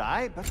this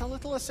try, but a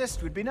little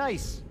assist would be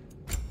nice.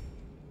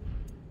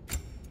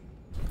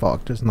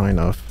 Fuck, there's not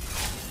enough.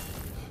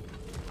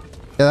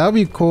 Yeah, that would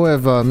be cool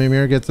if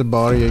Mimir gets a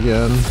body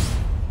again.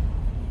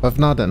 But if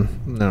not, then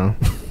no.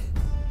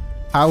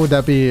 How would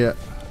that be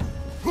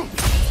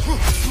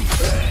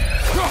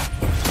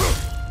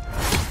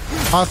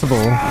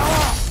possible?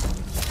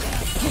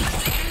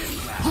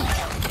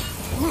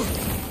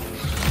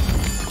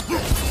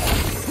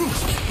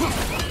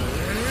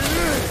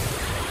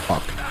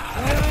 Fuck.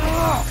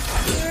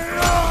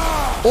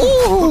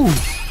 Oh!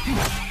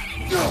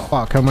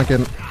 Fuck, how am I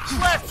getting...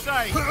 Left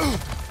side!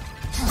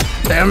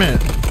 Damn it!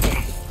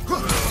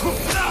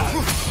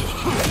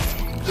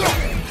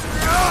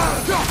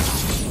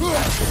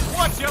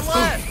 Watch your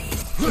left!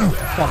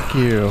 Fuck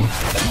you.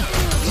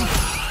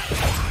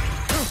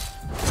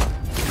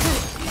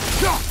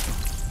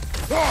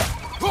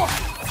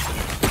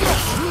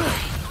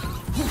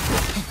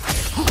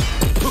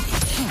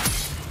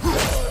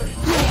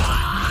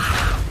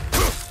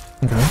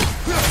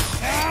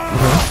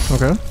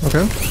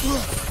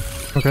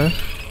 Okay.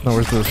 Now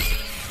where's this?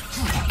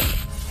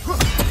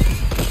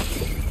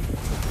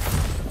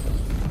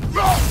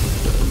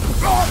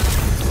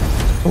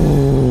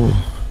 Oh.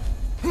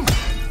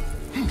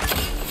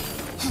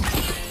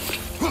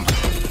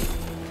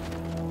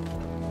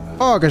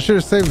 Fuck, I should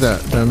have saved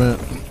that, damn it.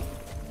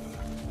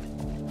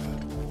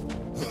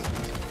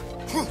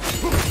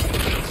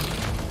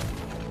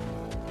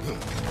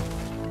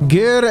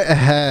 Get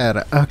ahead.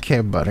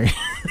 Okay, buddy.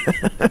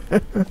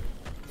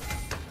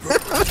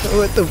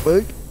 What the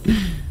fuck?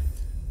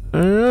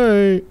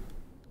 Alright.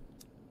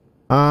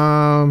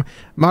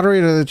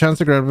 Moderator, the chance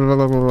to grab blah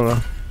blah blah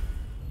blah.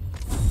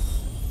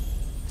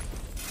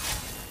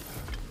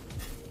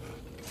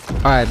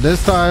 Alright,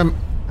 this time.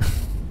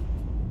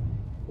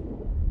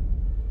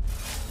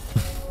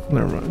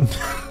 Never mind.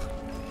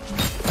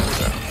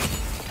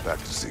 Back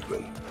to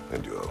Sigrun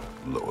and your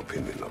low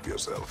opinion of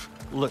yourself.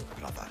 Look,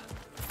 brother.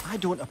 I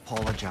don't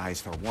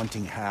apologize for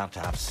wanting her to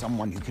have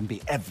someone who can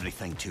be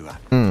everything to her.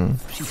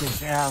 She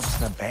deserves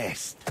the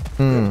best.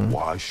 Then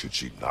why should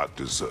she not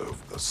deserve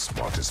the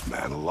smartest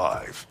man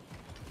alive?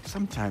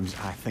 Sometimes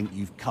I think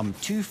you've come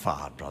too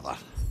far, brother.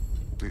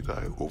 Did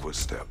I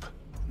overstep?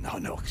 No,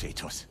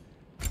 Kratos.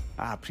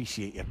 I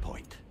appreciate your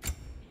point.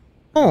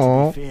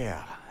 Oh. To be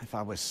fair, if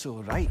I was so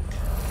right,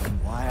 then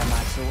why am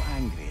I so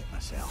angry at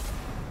myself?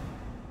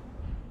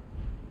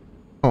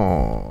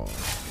 Oh.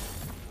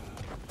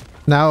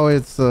 Now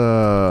it's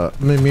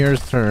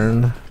Mimir's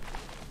turn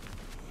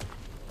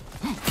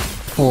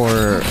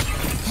for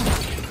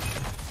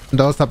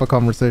those type of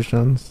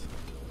conversations.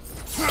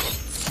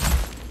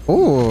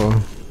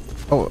 Oh.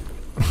 All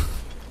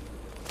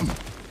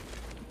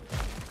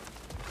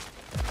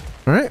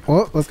right,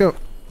 well, let's go.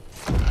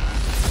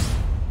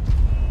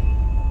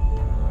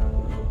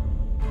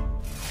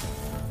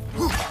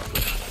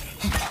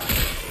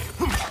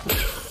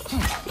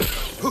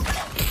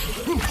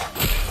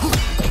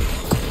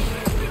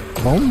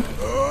 Boom.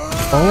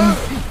 Boom.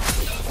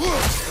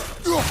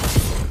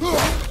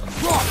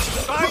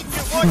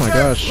 Oh my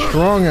gosh,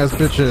 strong as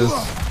bitches.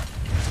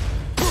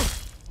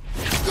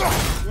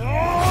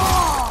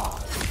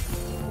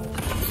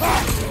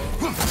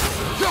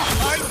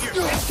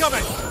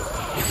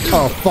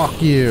 Oh, fuck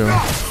you.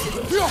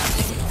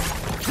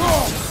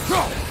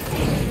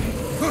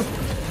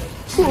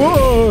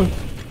 Whoa.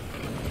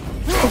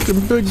 Fucking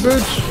big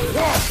bitch.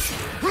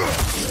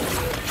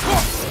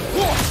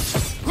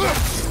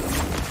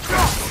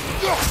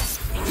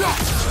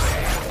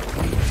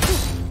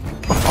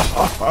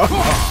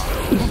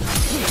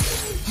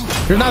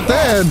 You're not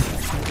dead.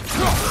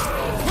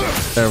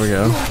 There we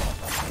go.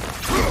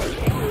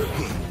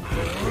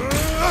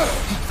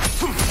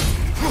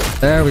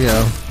 There we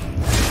go.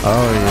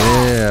 Oh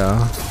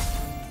yeah.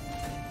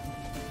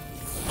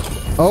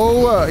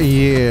 Oh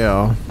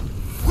yeah.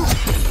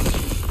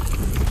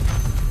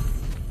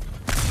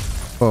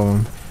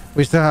 Boom.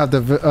 We still have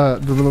the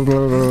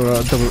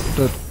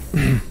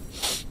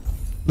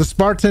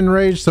Spartan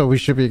rage, so we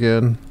should be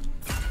good.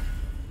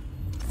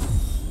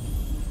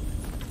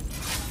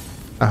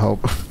 I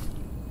hope.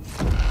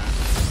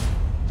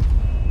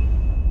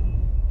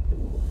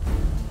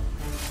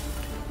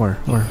 Where?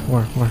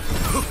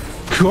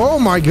 Oh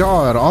my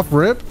god, off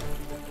rip.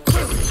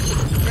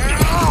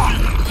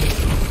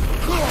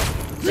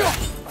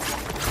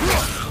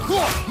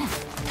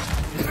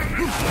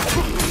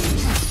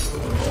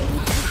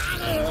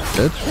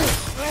 Bitch.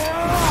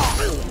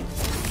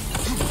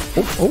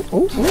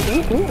 Oh.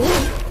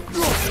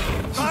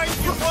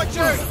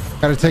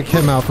 Gotta take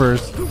him out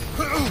first.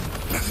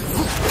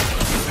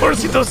 Or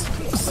he does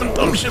some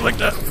dumb shit like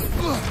that.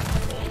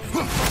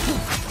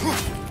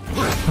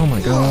 Oh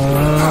my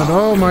god.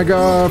 Oh my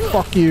god.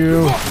 Fuck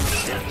you.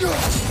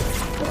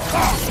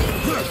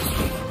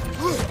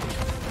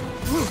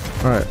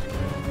 Alright.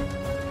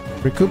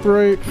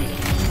 Recuperate.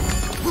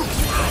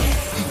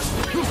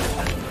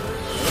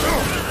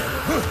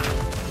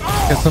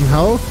 Get some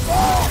health.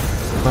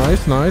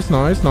 Nice. Do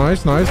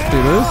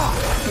this.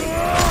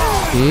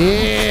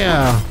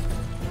 Yeah.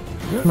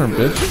 Come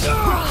here, bitch.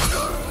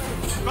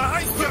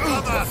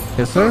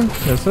 Yes, sir.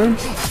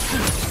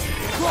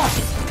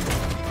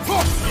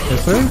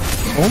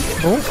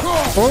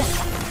 Oh.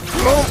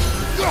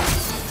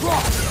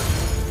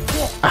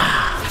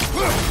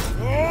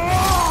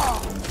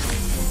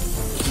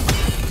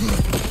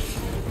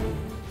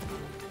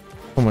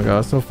 Oh my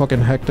god, so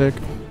fucking hectic.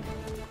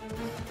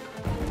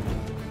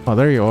 Oh,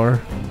 there you are.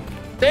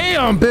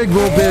 Damn, big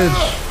little bitch.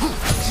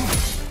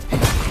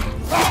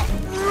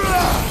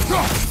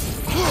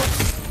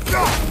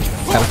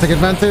 Gotta take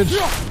advantage.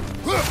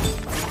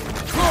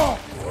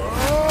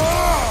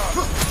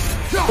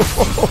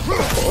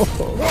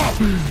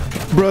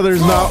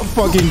 Brother's not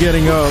fucking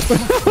getting up.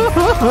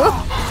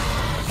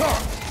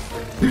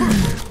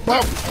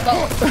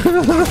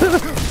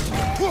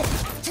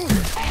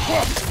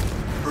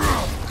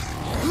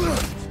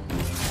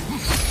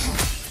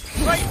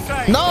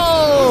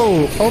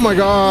 No! Oh my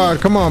god,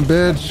 come on,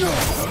 bitch.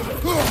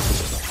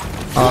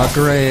 Ah,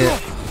 great.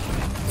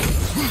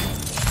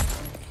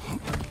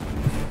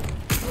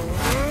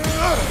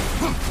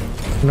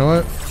 You know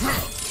what?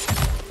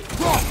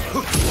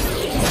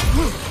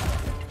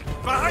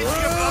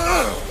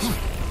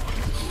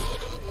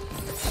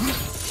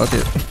 Fuck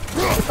it.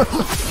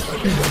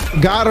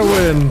 Gotta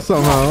win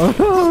somehow.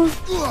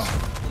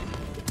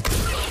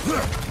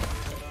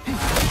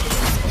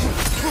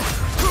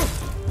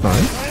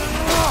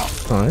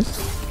 Nice.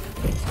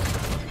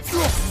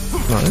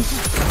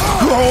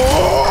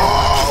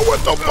 Oh, what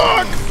the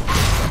fuck?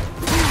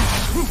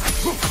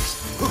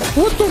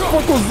 What the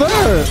fuck was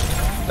that?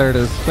 There it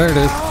is.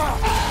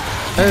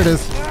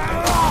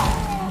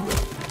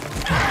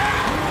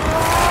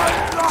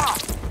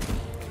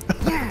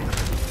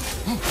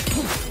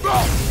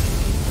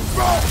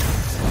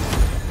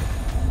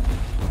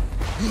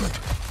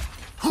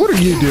 What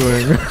are you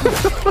doing?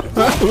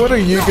 What are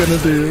you gonna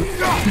do?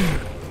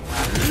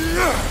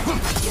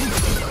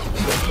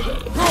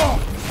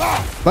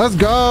 Let's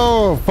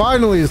go!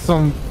 Finally,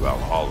 some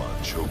Valhalla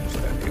chose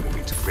an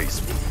enemy to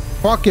face me.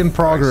 fucking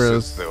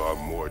progress. There are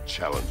more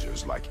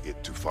challengers like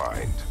it to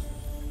find.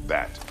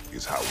 That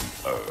is how we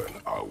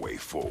earn our way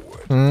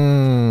forward.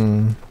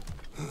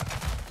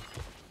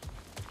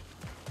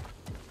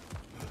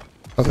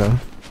 Okay.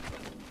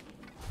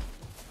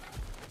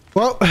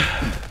 Well,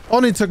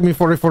 only took me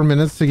 44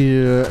 minutes to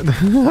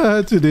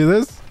to do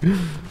this,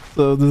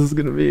 so this is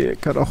gonna be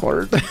kind of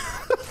hard.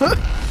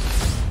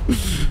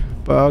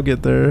 But I'll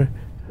get there.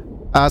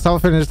 So I'll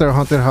finish their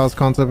haunted house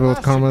concept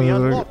with Karma.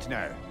 Now,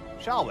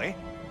 shall we?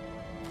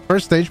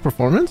 First stage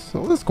performance.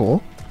 Oh, that's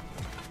cool.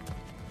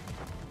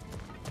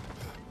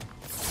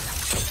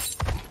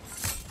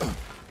 All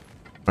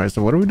right.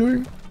 So what are we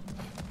doing?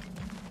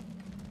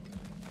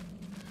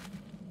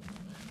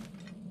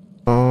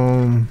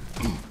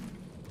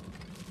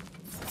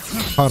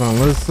 Hold on.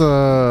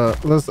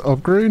 Let's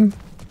upgrade.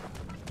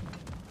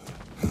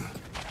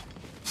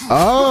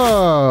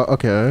 Oh,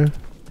 okay.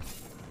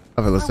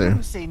 Okay, let's see. I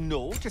wouldn't say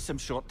no to some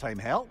short-time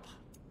help.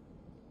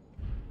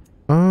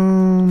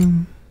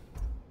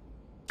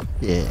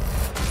 Yeah.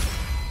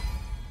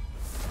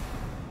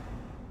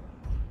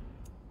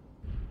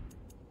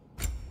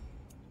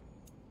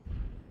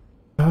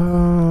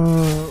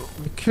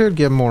 We could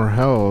get more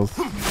health.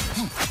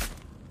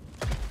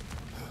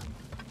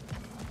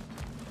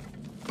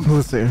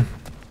 Let's see.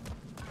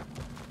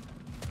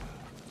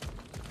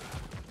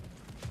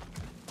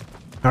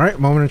 All right,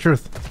 moment of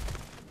truth.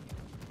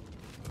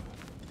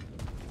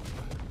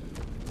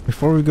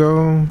 Before we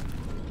go,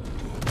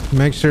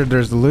 make sure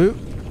there's loot.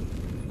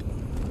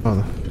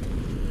 Oh,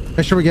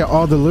 make sure we get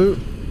all the loot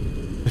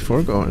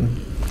before going.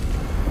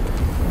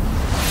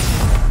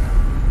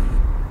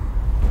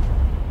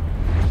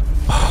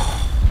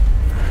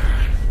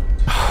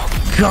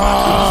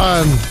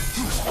 God!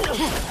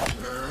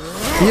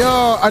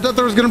 Yo, I thought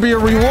there was gonna be a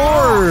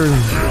reward.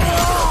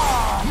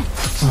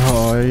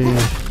 Oh,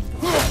 yeah.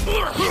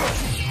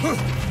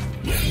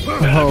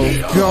 Oh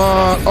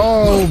God!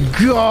 Oh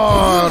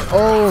God!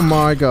 Oh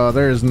my God!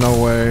 There is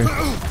no way.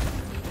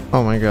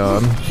 Oh my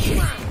God!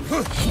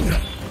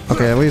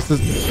 Okay, at least it's.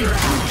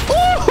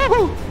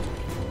 Oh!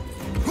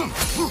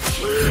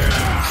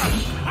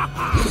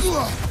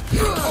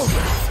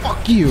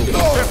 Fuck you!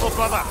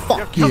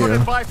 Fuck you!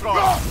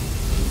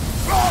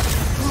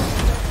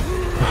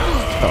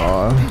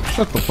 Aw,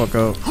 shut the fuck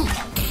up.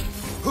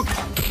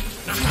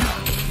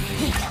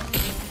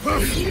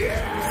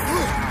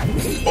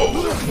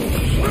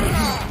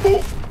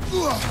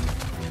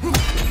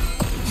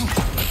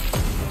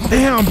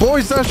 Damn,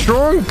 boys, that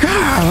strong?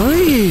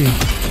 Golly!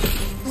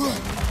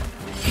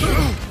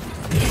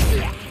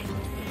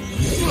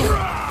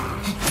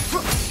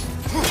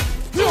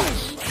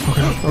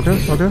 Okay.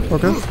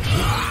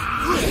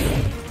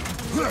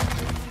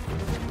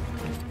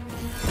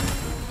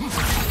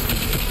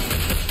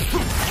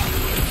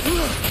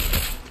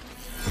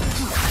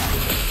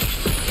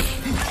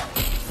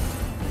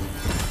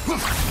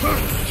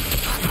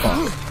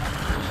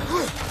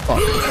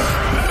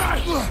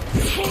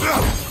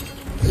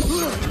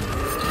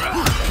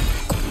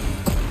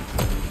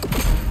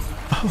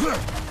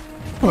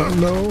 Oh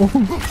no.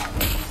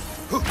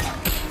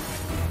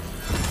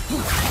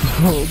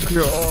 Oh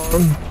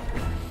God.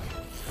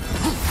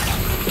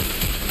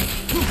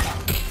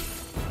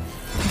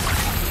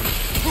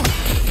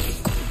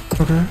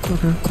 Okay.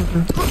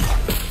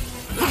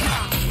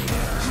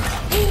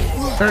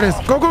 There it is.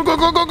 Go.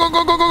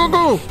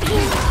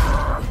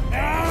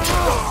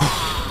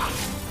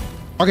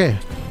 Okay.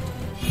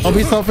 Don't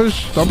be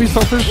selfish.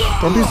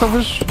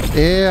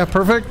 Yeah,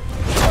 perfect.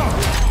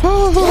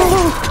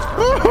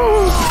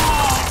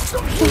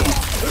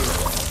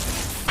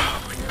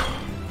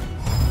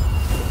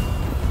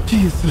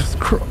 Jesus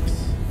Christ.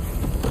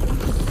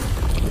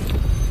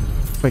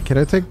 Wait, can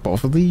I take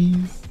both of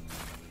these?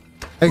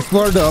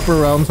 Explore the upper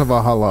realms of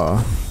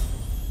Valhalla.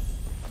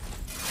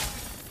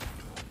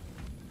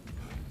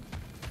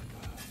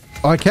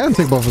 Oh, I can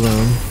take both of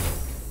them.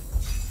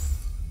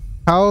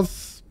 Health.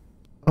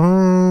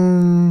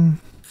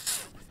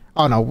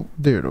 Oh no,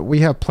 dude,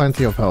 we have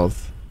plenty of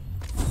health.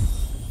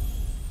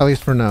 At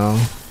least for now.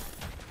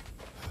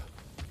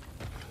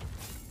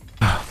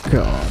 Oh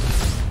God.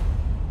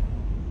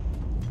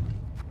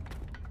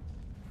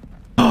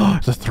 Oh,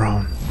 the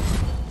throne.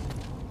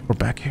 We're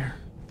back here.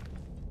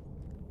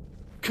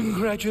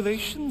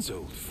 Congratulations,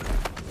 old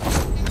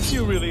friend.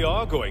 You really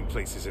are going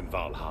places in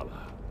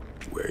Valhalla.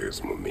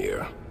 Where's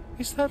Mimir?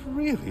 Is that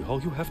really all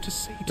you have to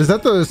say to Is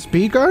that the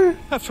speed guy?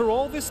 After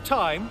all this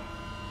time?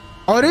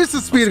 Oh, it is the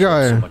speed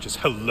guy. So much as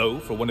hello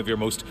for one of your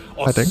most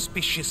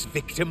auspicious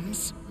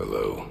victims?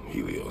 Hello,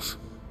 Helios.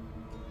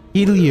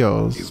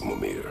 Helios. Is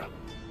Mimir?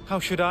 How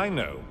should I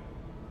know?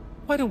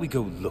 Why don't we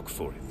go look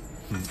for him?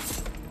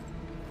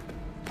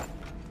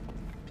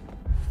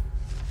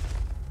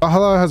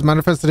 Valhalla has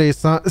manifested a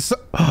son.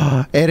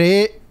 Oh.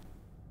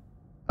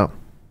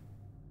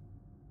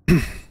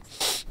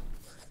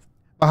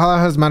 Valhalla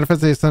has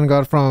manifested a sun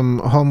god from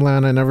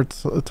homeland. I never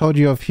told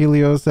you of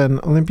Helios, an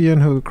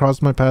Olympian who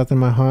crossed my path in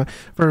my heart.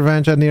 For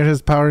revenge, I near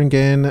his power and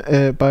gain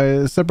it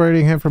by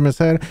separating him from his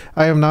head.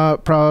 I am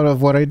not proud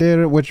of what I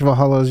did, which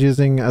Valhalla is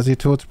using as a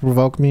tool to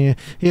provoke me.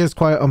 He is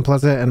quite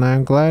unpleasant, and I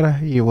am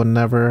glad you will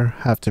never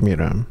have to meet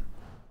him.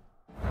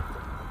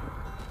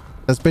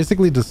 That's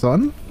basically the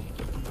sun?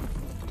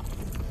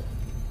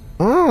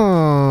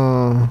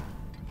 Oh.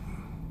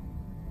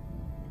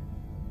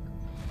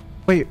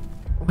 Wait.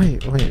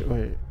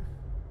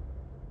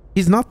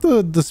 He's not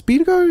the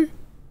speed guy?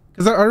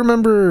 Because I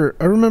remember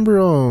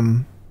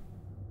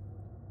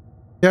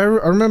yeah, I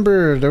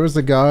remember there was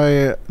a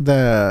guy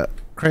that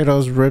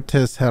Kratos ripped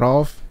his head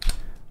off,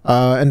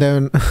 and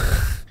then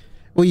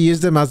we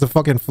used him as a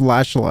fucking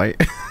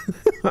flashlight.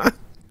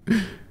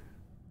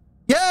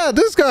 Yeah,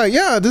 this guy.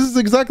 Yeah, this is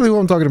exactly what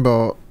I'm talking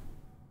about.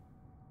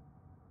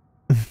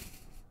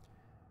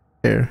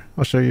 Here,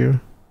 I'll show you.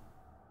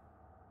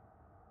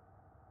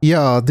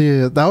 Yeah,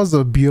 dude, that was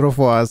a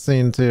beautiful ass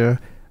scene too.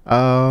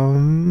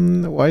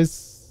 Why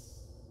is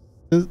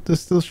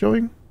this still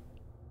showing?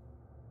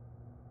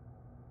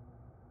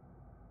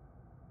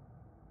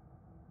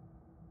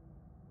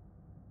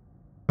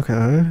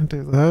 Okay,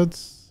 dude,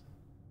 that's...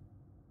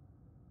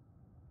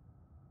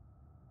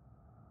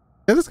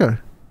 Yeah, this guy.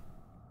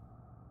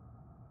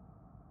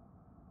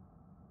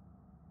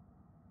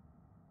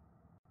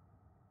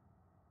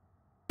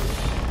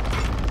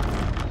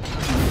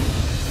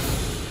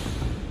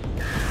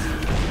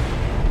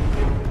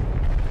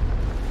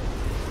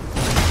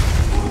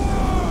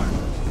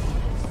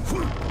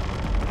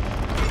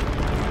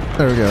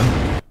 There we go.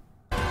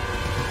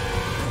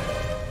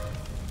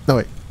 No,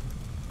 wait.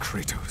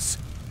 Kratos,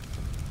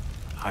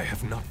 I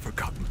have not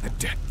forgotten the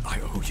debt I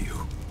owe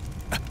you.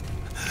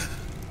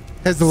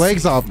 Has the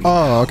legs off.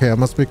 Oh, okay. I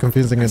must be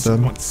confusing it then.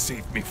 Someone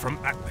saved me from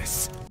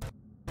Atlas.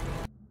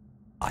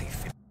 I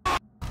think.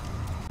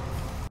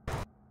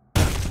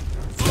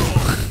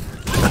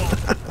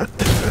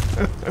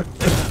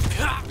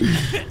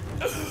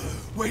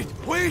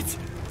 Wait!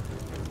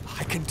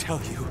 I can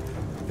tell you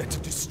that to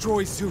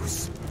destroy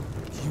Zeus,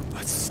 you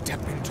must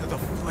step into the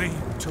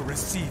flame to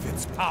receive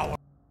its power.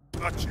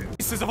 Touch it.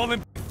 Pieces of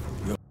Olympus.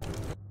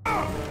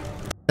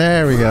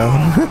 There we go.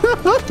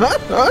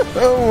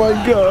 Oh my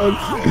god.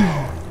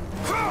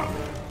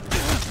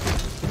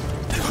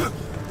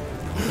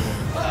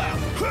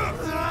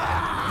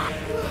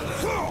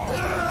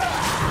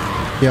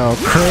 Yo,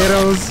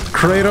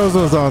 Kratos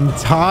was on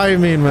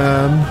timing,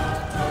 man.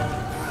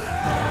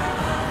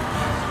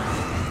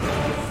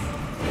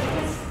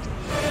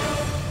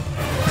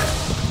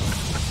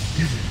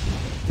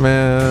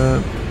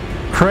 Man,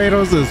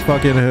 Kratos is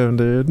fucking him,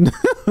 dude.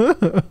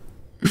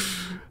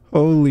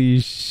 Holy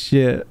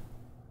shit.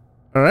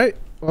 All right,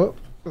 well,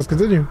 let's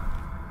continue.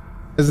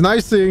 It's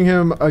nice seeing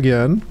him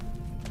again.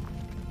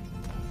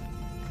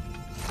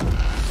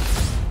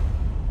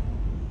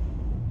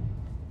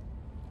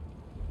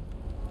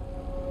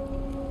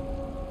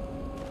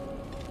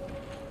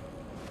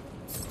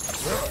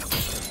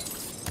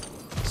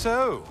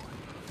 So,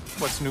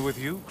 what's new with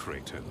you,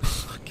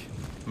 Kratos?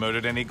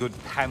 Murdered any good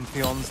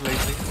pantheons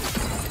lately?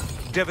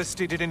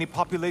 Devastated any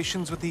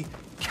populations with the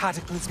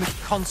cataclysmic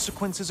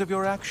consequences of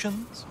your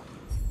actions?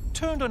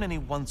 Turned on any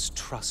once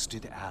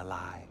trusted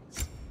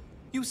allies?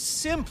 You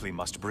simply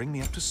must bring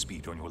me up to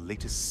speed on your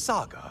latest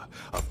saga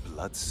of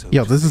blood-soaked.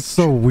 Yo, this is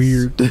so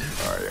weird. I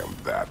am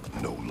that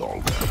no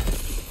longer.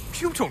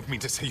 You don't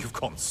mean to say you've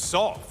gone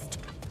soft?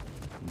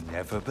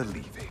 Never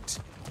believe it.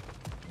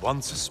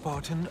 Once a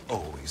Spartan,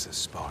 always a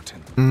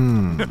Spartan.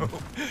 No,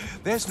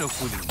 there's no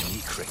fooling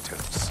me,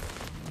 Kratos.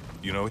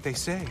 You know what they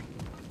say?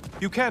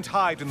 You can't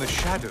hide in the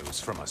shadows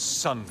from a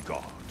sun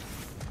god.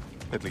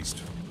 At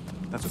least,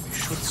 that's what they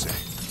should say.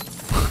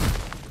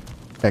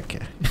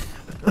 Okay.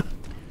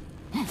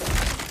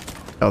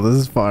 Oh, this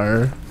is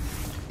fire.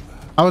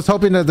 I was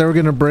hoping that they were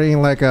gonna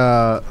bring like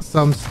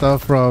some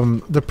stuff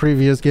from the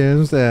previous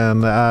games,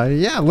 and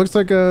yeah, it looks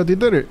like they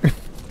did it.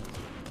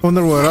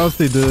 Wonder what else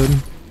they did.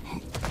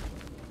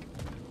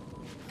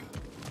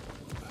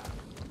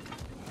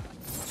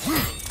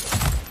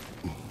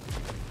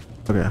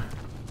 Okay.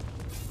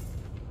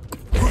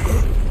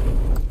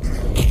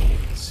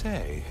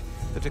 Say,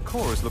 the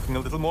decor is looking a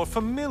little more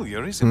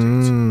familiar, isn't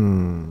it?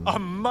 A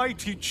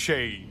mighty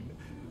chain.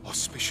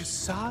 Auspicious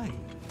sign.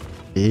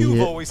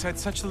 You've always had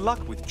such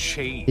luck with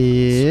chains.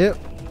 Yep.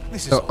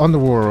 This is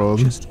Underworld.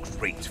 Just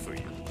great for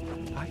you.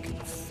 I can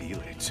feel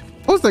it.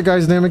 What was that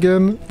guy's name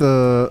again?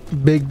 The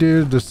big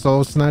dude, the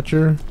soul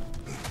snatcher,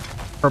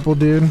 purple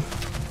dude.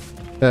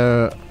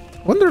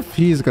 Wonder if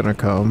he's gonna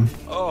come.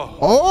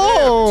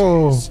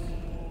 Oh.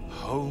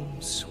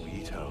 Home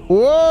sweet home.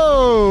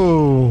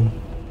 Whoa!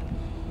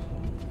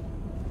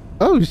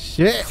 Oh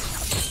shit!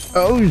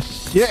 Oh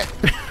shit!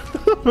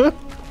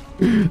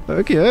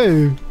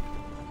 Okay.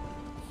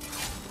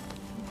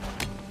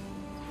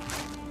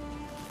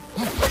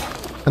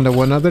 And the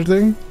one other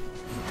thing?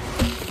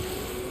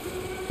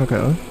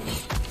 Okay.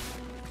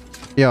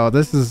 Yo,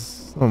 this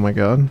is... Oh my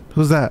god.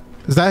 Who's that?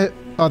 Is that...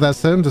 Oh,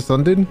 that's him? The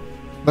sun dude?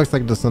 Looks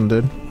like the sun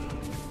dude.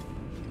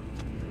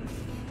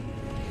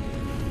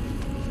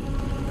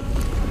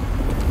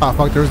 Oh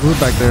fuck, there's loot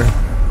back there.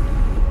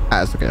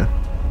 Ah, it's okay.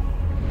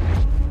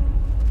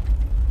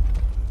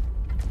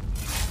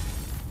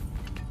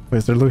 Wait,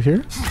 is there loot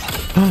here?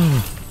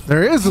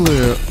 There is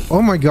loot!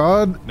 Oh my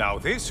god. Now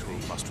this room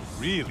must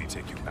really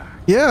take you back.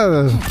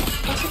 Yeah.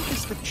 Wasn't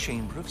this the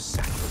chamber of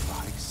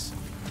sacrifice?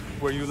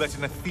 Where you let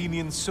an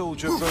Athenian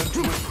soldier burn to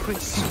a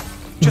crisp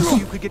just so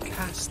you could get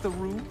past the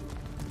room?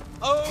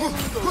 Oh,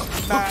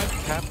 those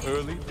madcap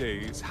early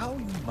days. How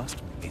you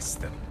must miss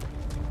them.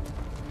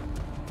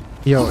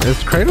 Yo, is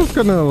Kratos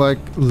gonna like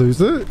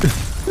lose it?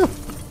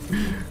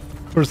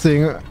 We're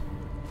seeing...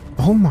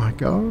 Oh my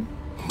god.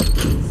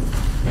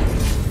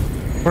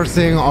 We're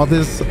seeing all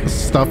this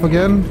stuff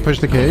again. Push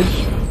the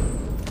cage.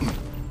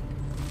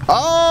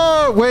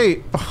 Oh,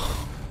 wait.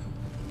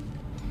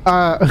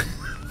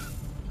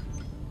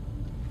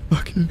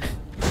 Okay.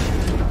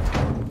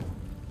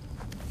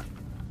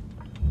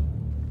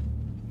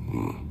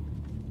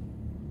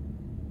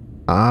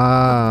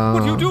 Ah.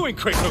 What are you doing,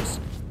 Kratos?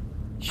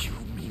 You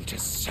mean to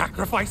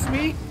sacrifice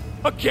me?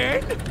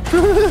 Again?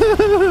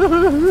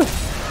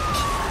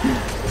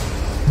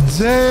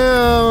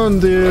 Damn,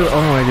 dude.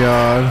 Oh my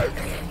god.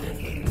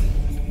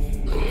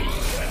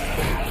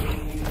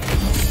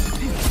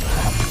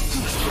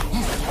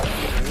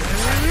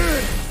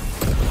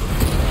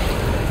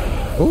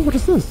 Oh, what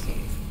is this?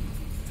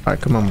 Alright,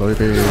 come on,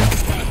 baby.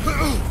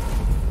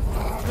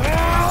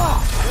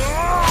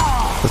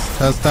 Let's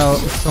test out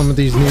some of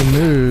these new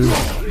moves.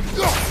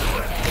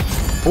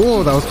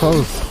 Oh, that was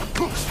close.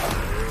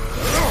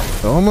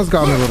 It almost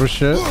got me, little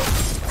shit.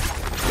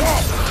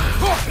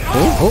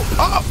 Oh, oh,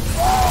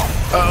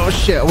 oh. Oh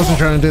shit, I wasn't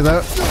trying to do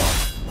that.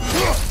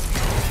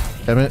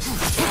 Damn it.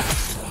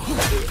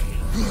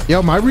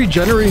 Yo, my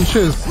regenerating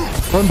shit is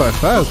going by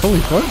fast. Holy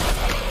fuck.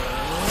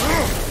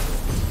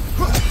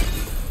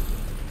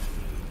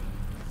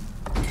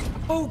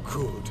 Oh,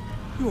 good.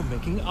 You're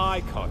making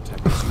eye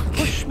contact as you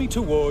push me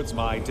towards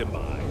my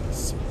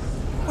demise.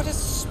 What a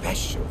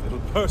special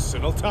little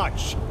personal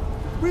touch.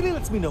 Really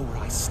lets me know where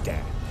I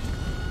stand.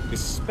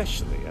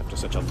 Especially after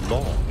such a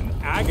long and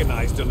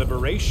agonized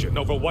deliberation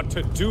over what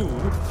to do.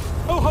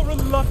 Oh, how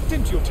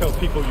reluctant you'll tell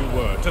people you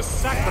were to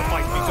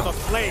sacrifice me to the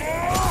flames.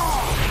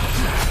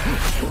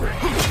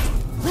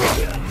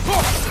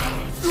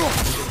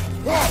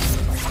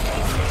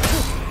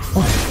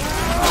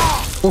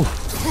 Oh.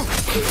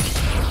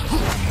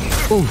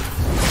 Oh.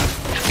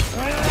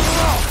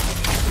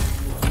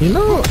 You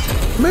know,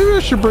 maybe I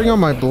should bring on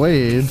my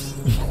blades.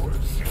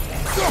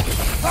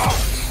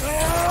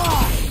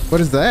 What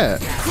is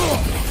that?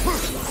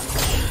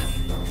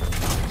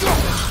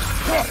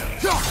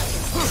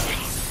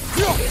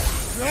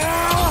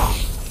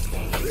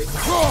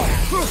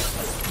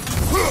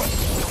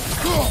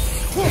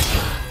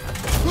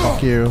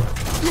 Fuck you.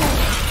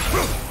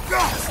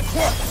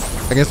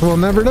 I guess we'll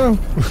never know.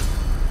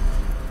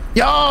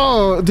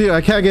 Yo, dude,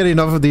 I can't get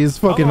enough of these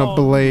fucking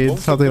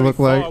blades. How they look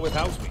like.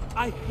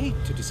 I hate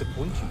to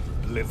disappoint you,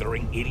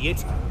 blithering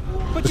idiot.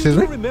 But Excuse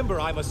you me? do remember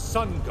I'm a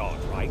sun god,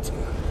 right?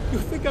 You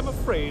think I'm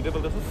afraid of a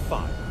little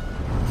fire?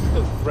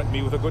 Don't threaten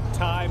me with a good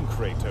time,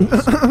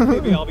 Kratos.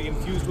 Maybe I'll be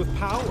infused with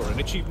power and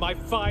achieve my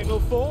final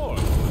form.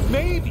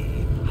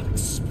 Maybe I'll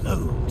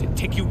explode and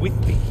take you with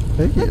me.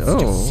 Hey,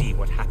 Let's just see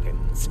what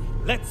happens.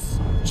 Let's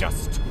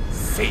just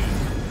see.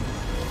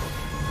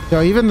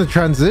 Yo, even the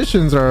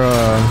transitions are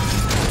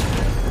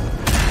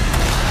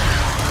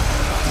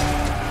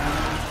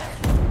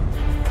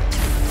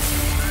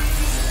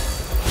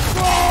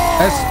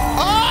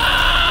Ah!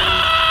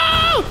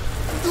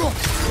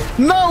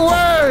 No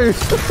way!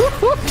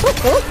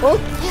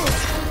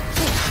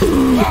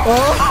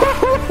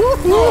 Oh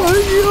my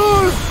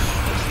god!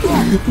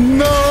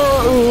 No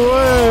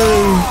way!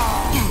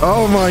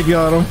 Oh my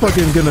god, I'm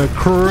fucking gonna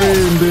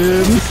cringe,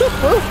 dude.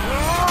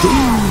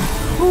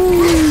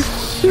 Holy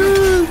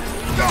shit!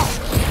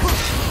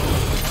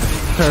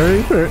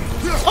 Hurry.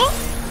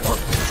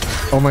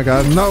 Oh my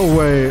god, no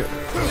way.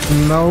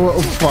 No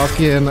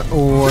fucking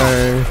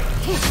way.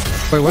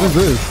 Wait, what is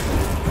this?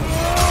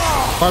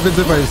 What happens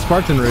if I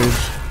Spartan Rage?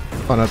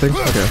 Oh, nothing?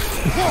 Okay.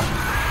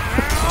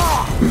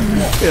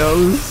 Yeah,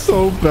 this is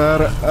so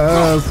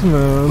badass,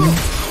 man.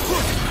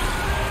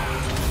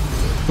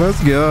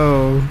 Let's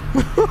go.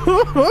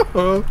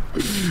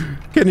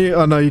 Can you?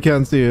 Oh no, you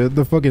can't see it.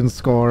 The fucking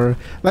score.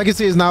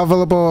 Legacy is now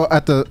available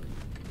at the...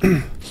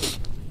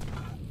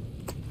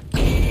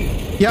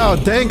 Yo,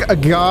 thank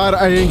God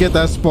I didn't get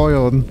that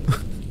spoiled.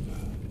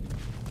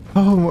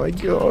 Oh my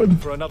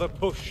god. For another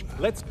push.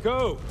 Let's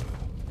go.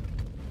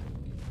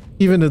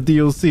 Even the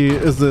DLC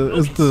is the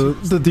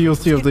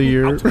DLC of the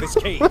year. Out of this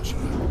cage.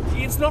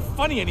 It's not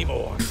funny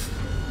anymore.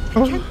 I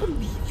can't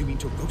believe you mean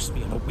to roast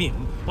me on a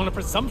whim on a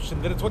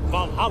presumption that it's what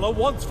Valhalla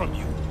wants from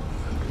you.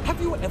 Have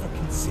you ever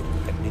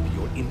considered that maybe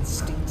your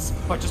instincts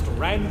are just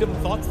random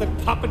thoughts that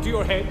pop into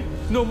your head,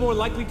 no more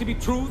likely to be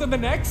true than the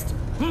next?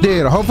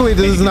 Dude, hopefully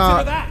this is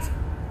not... that.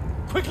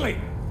 Quickly.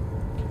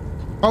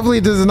 Hopefully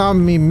this is not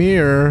me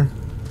mirror.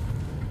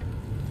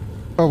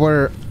 Oh,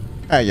 we're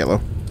at yellow.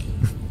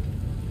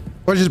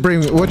 We'll just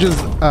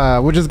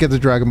get the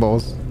Dragon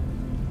Balls.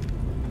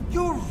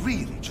 You're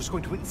really just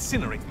going to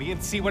incinerate me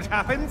and see what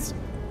happens?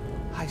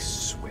 I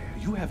swear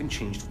you haven't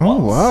changed Oh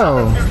once.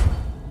 wow.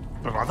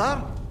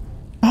 Brother?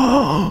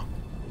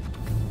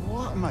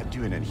 What am I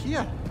doing in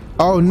here?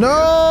 Oh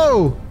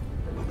no!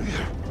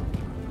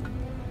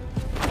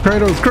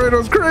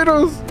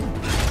 Kratos!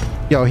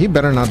 Yo, he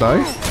better not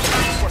die.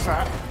 What's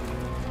that?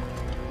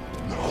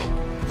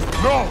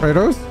 No!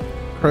 Kratos?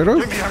 Get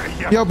me out of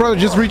here! Yo, brother,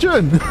 just reach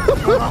in.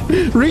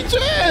 Reach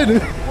in!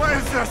 What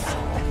is this?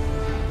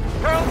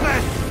 Help me!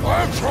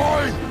 I'm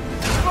trying!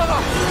 Brother!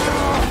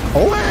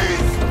 Oh.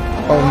 Please!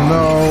 Oh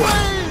no.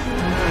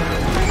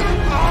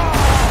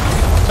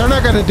 They're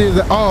not gonna do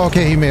that. Oh,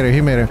 okay, he made it.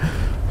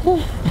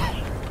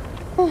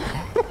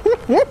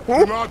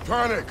 Do not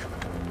panic.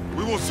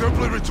 We will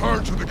simply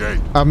return to the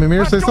gate.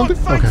 Mimir say something?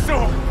 Okay.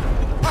 So.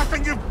 I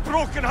think you've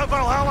broken how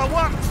Valhalla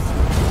works.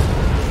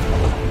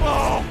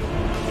 Oh,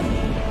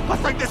 I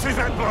think this is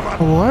it, brother.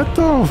 What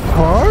the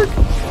fuck?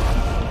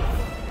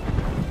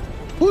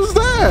 Who's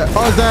that?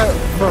 Oh, is that...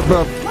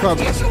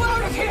 Get you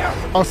out of here!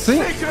 Oh,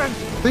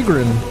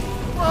 Sigrun.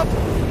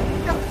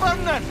 You're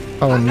burning!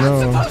 Oh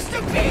no. Supposed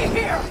to be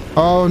here!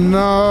 Oh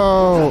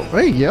no.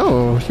 Hey,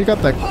 yo. She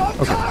got that...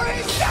 Okay.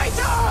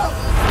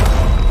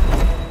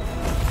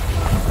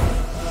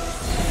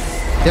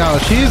 Yo,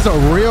 she's a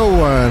real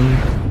one.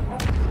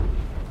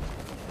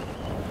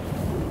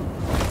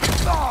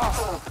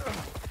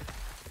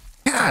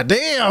 God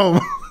damn.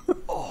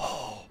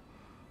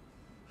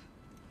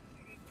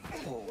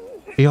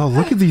 Yo,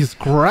 look at these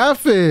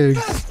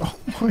graphics. Oh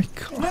my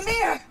god.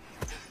 Mimir!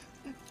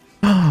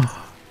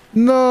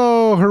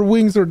 No, her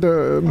wings are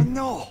Oh dead.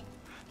 no!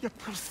 You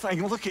poor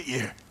thing, look at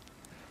you.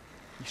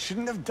 You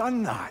shouldn't have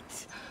done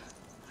that.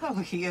 Oh,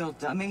 heal,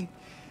 dummy.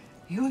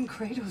 You and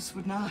Kratos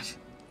would not.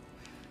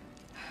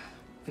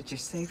 But you're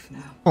safe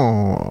now.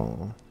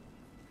 Oh.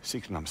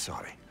 Secret, I'm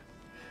sorry.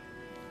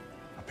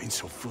 I've been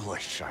so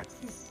foolish.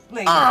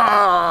 Later.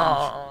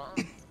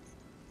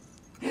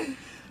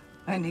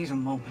 I need a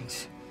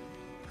moment.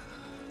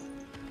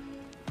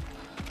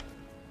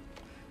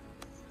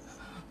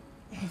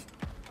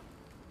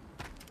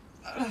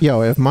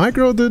 Yo, if my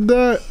girl did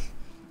that,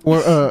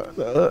 or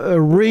a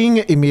ring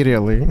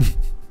immediately.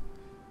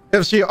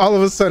 If she all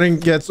of a sudden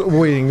gets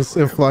wings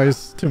and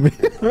flies to me.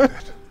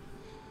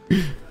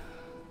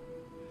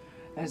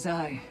 As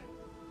I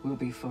will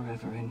be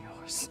forever in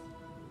yours.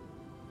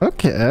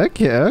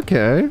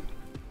 Okay.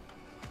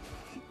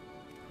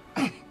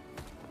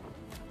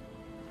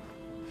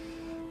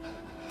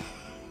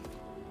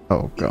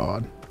 Oh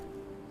god.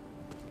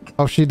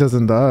 Oh, she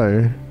doesn't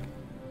die.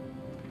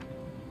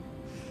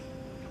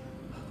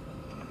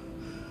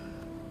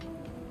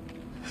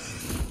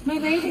 My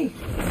lady!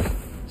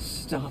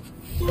 Stop.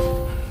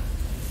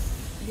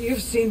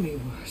 You've seen me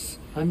worse.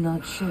 I'm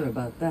not sure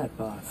about that,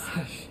 boss.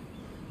 Hush.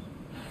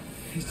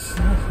 It's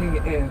nothing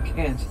air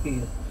can't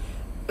heal.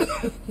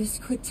 This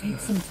could take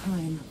some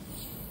time.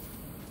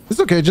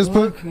 It's okay, just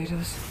Come on, put...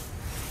 Kratos.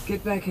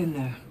 Get back in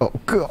there. Oh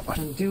god.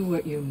 And do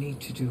what you need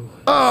to do.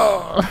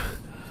 Oh!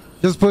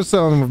 Just put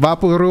some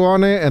Vaporu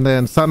on it and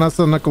then Sana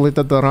Sana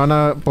Kulita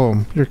Dorana.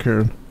 Boom, you're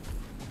cured.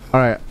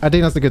 Alright, I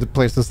think that's a good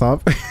place to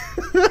stop.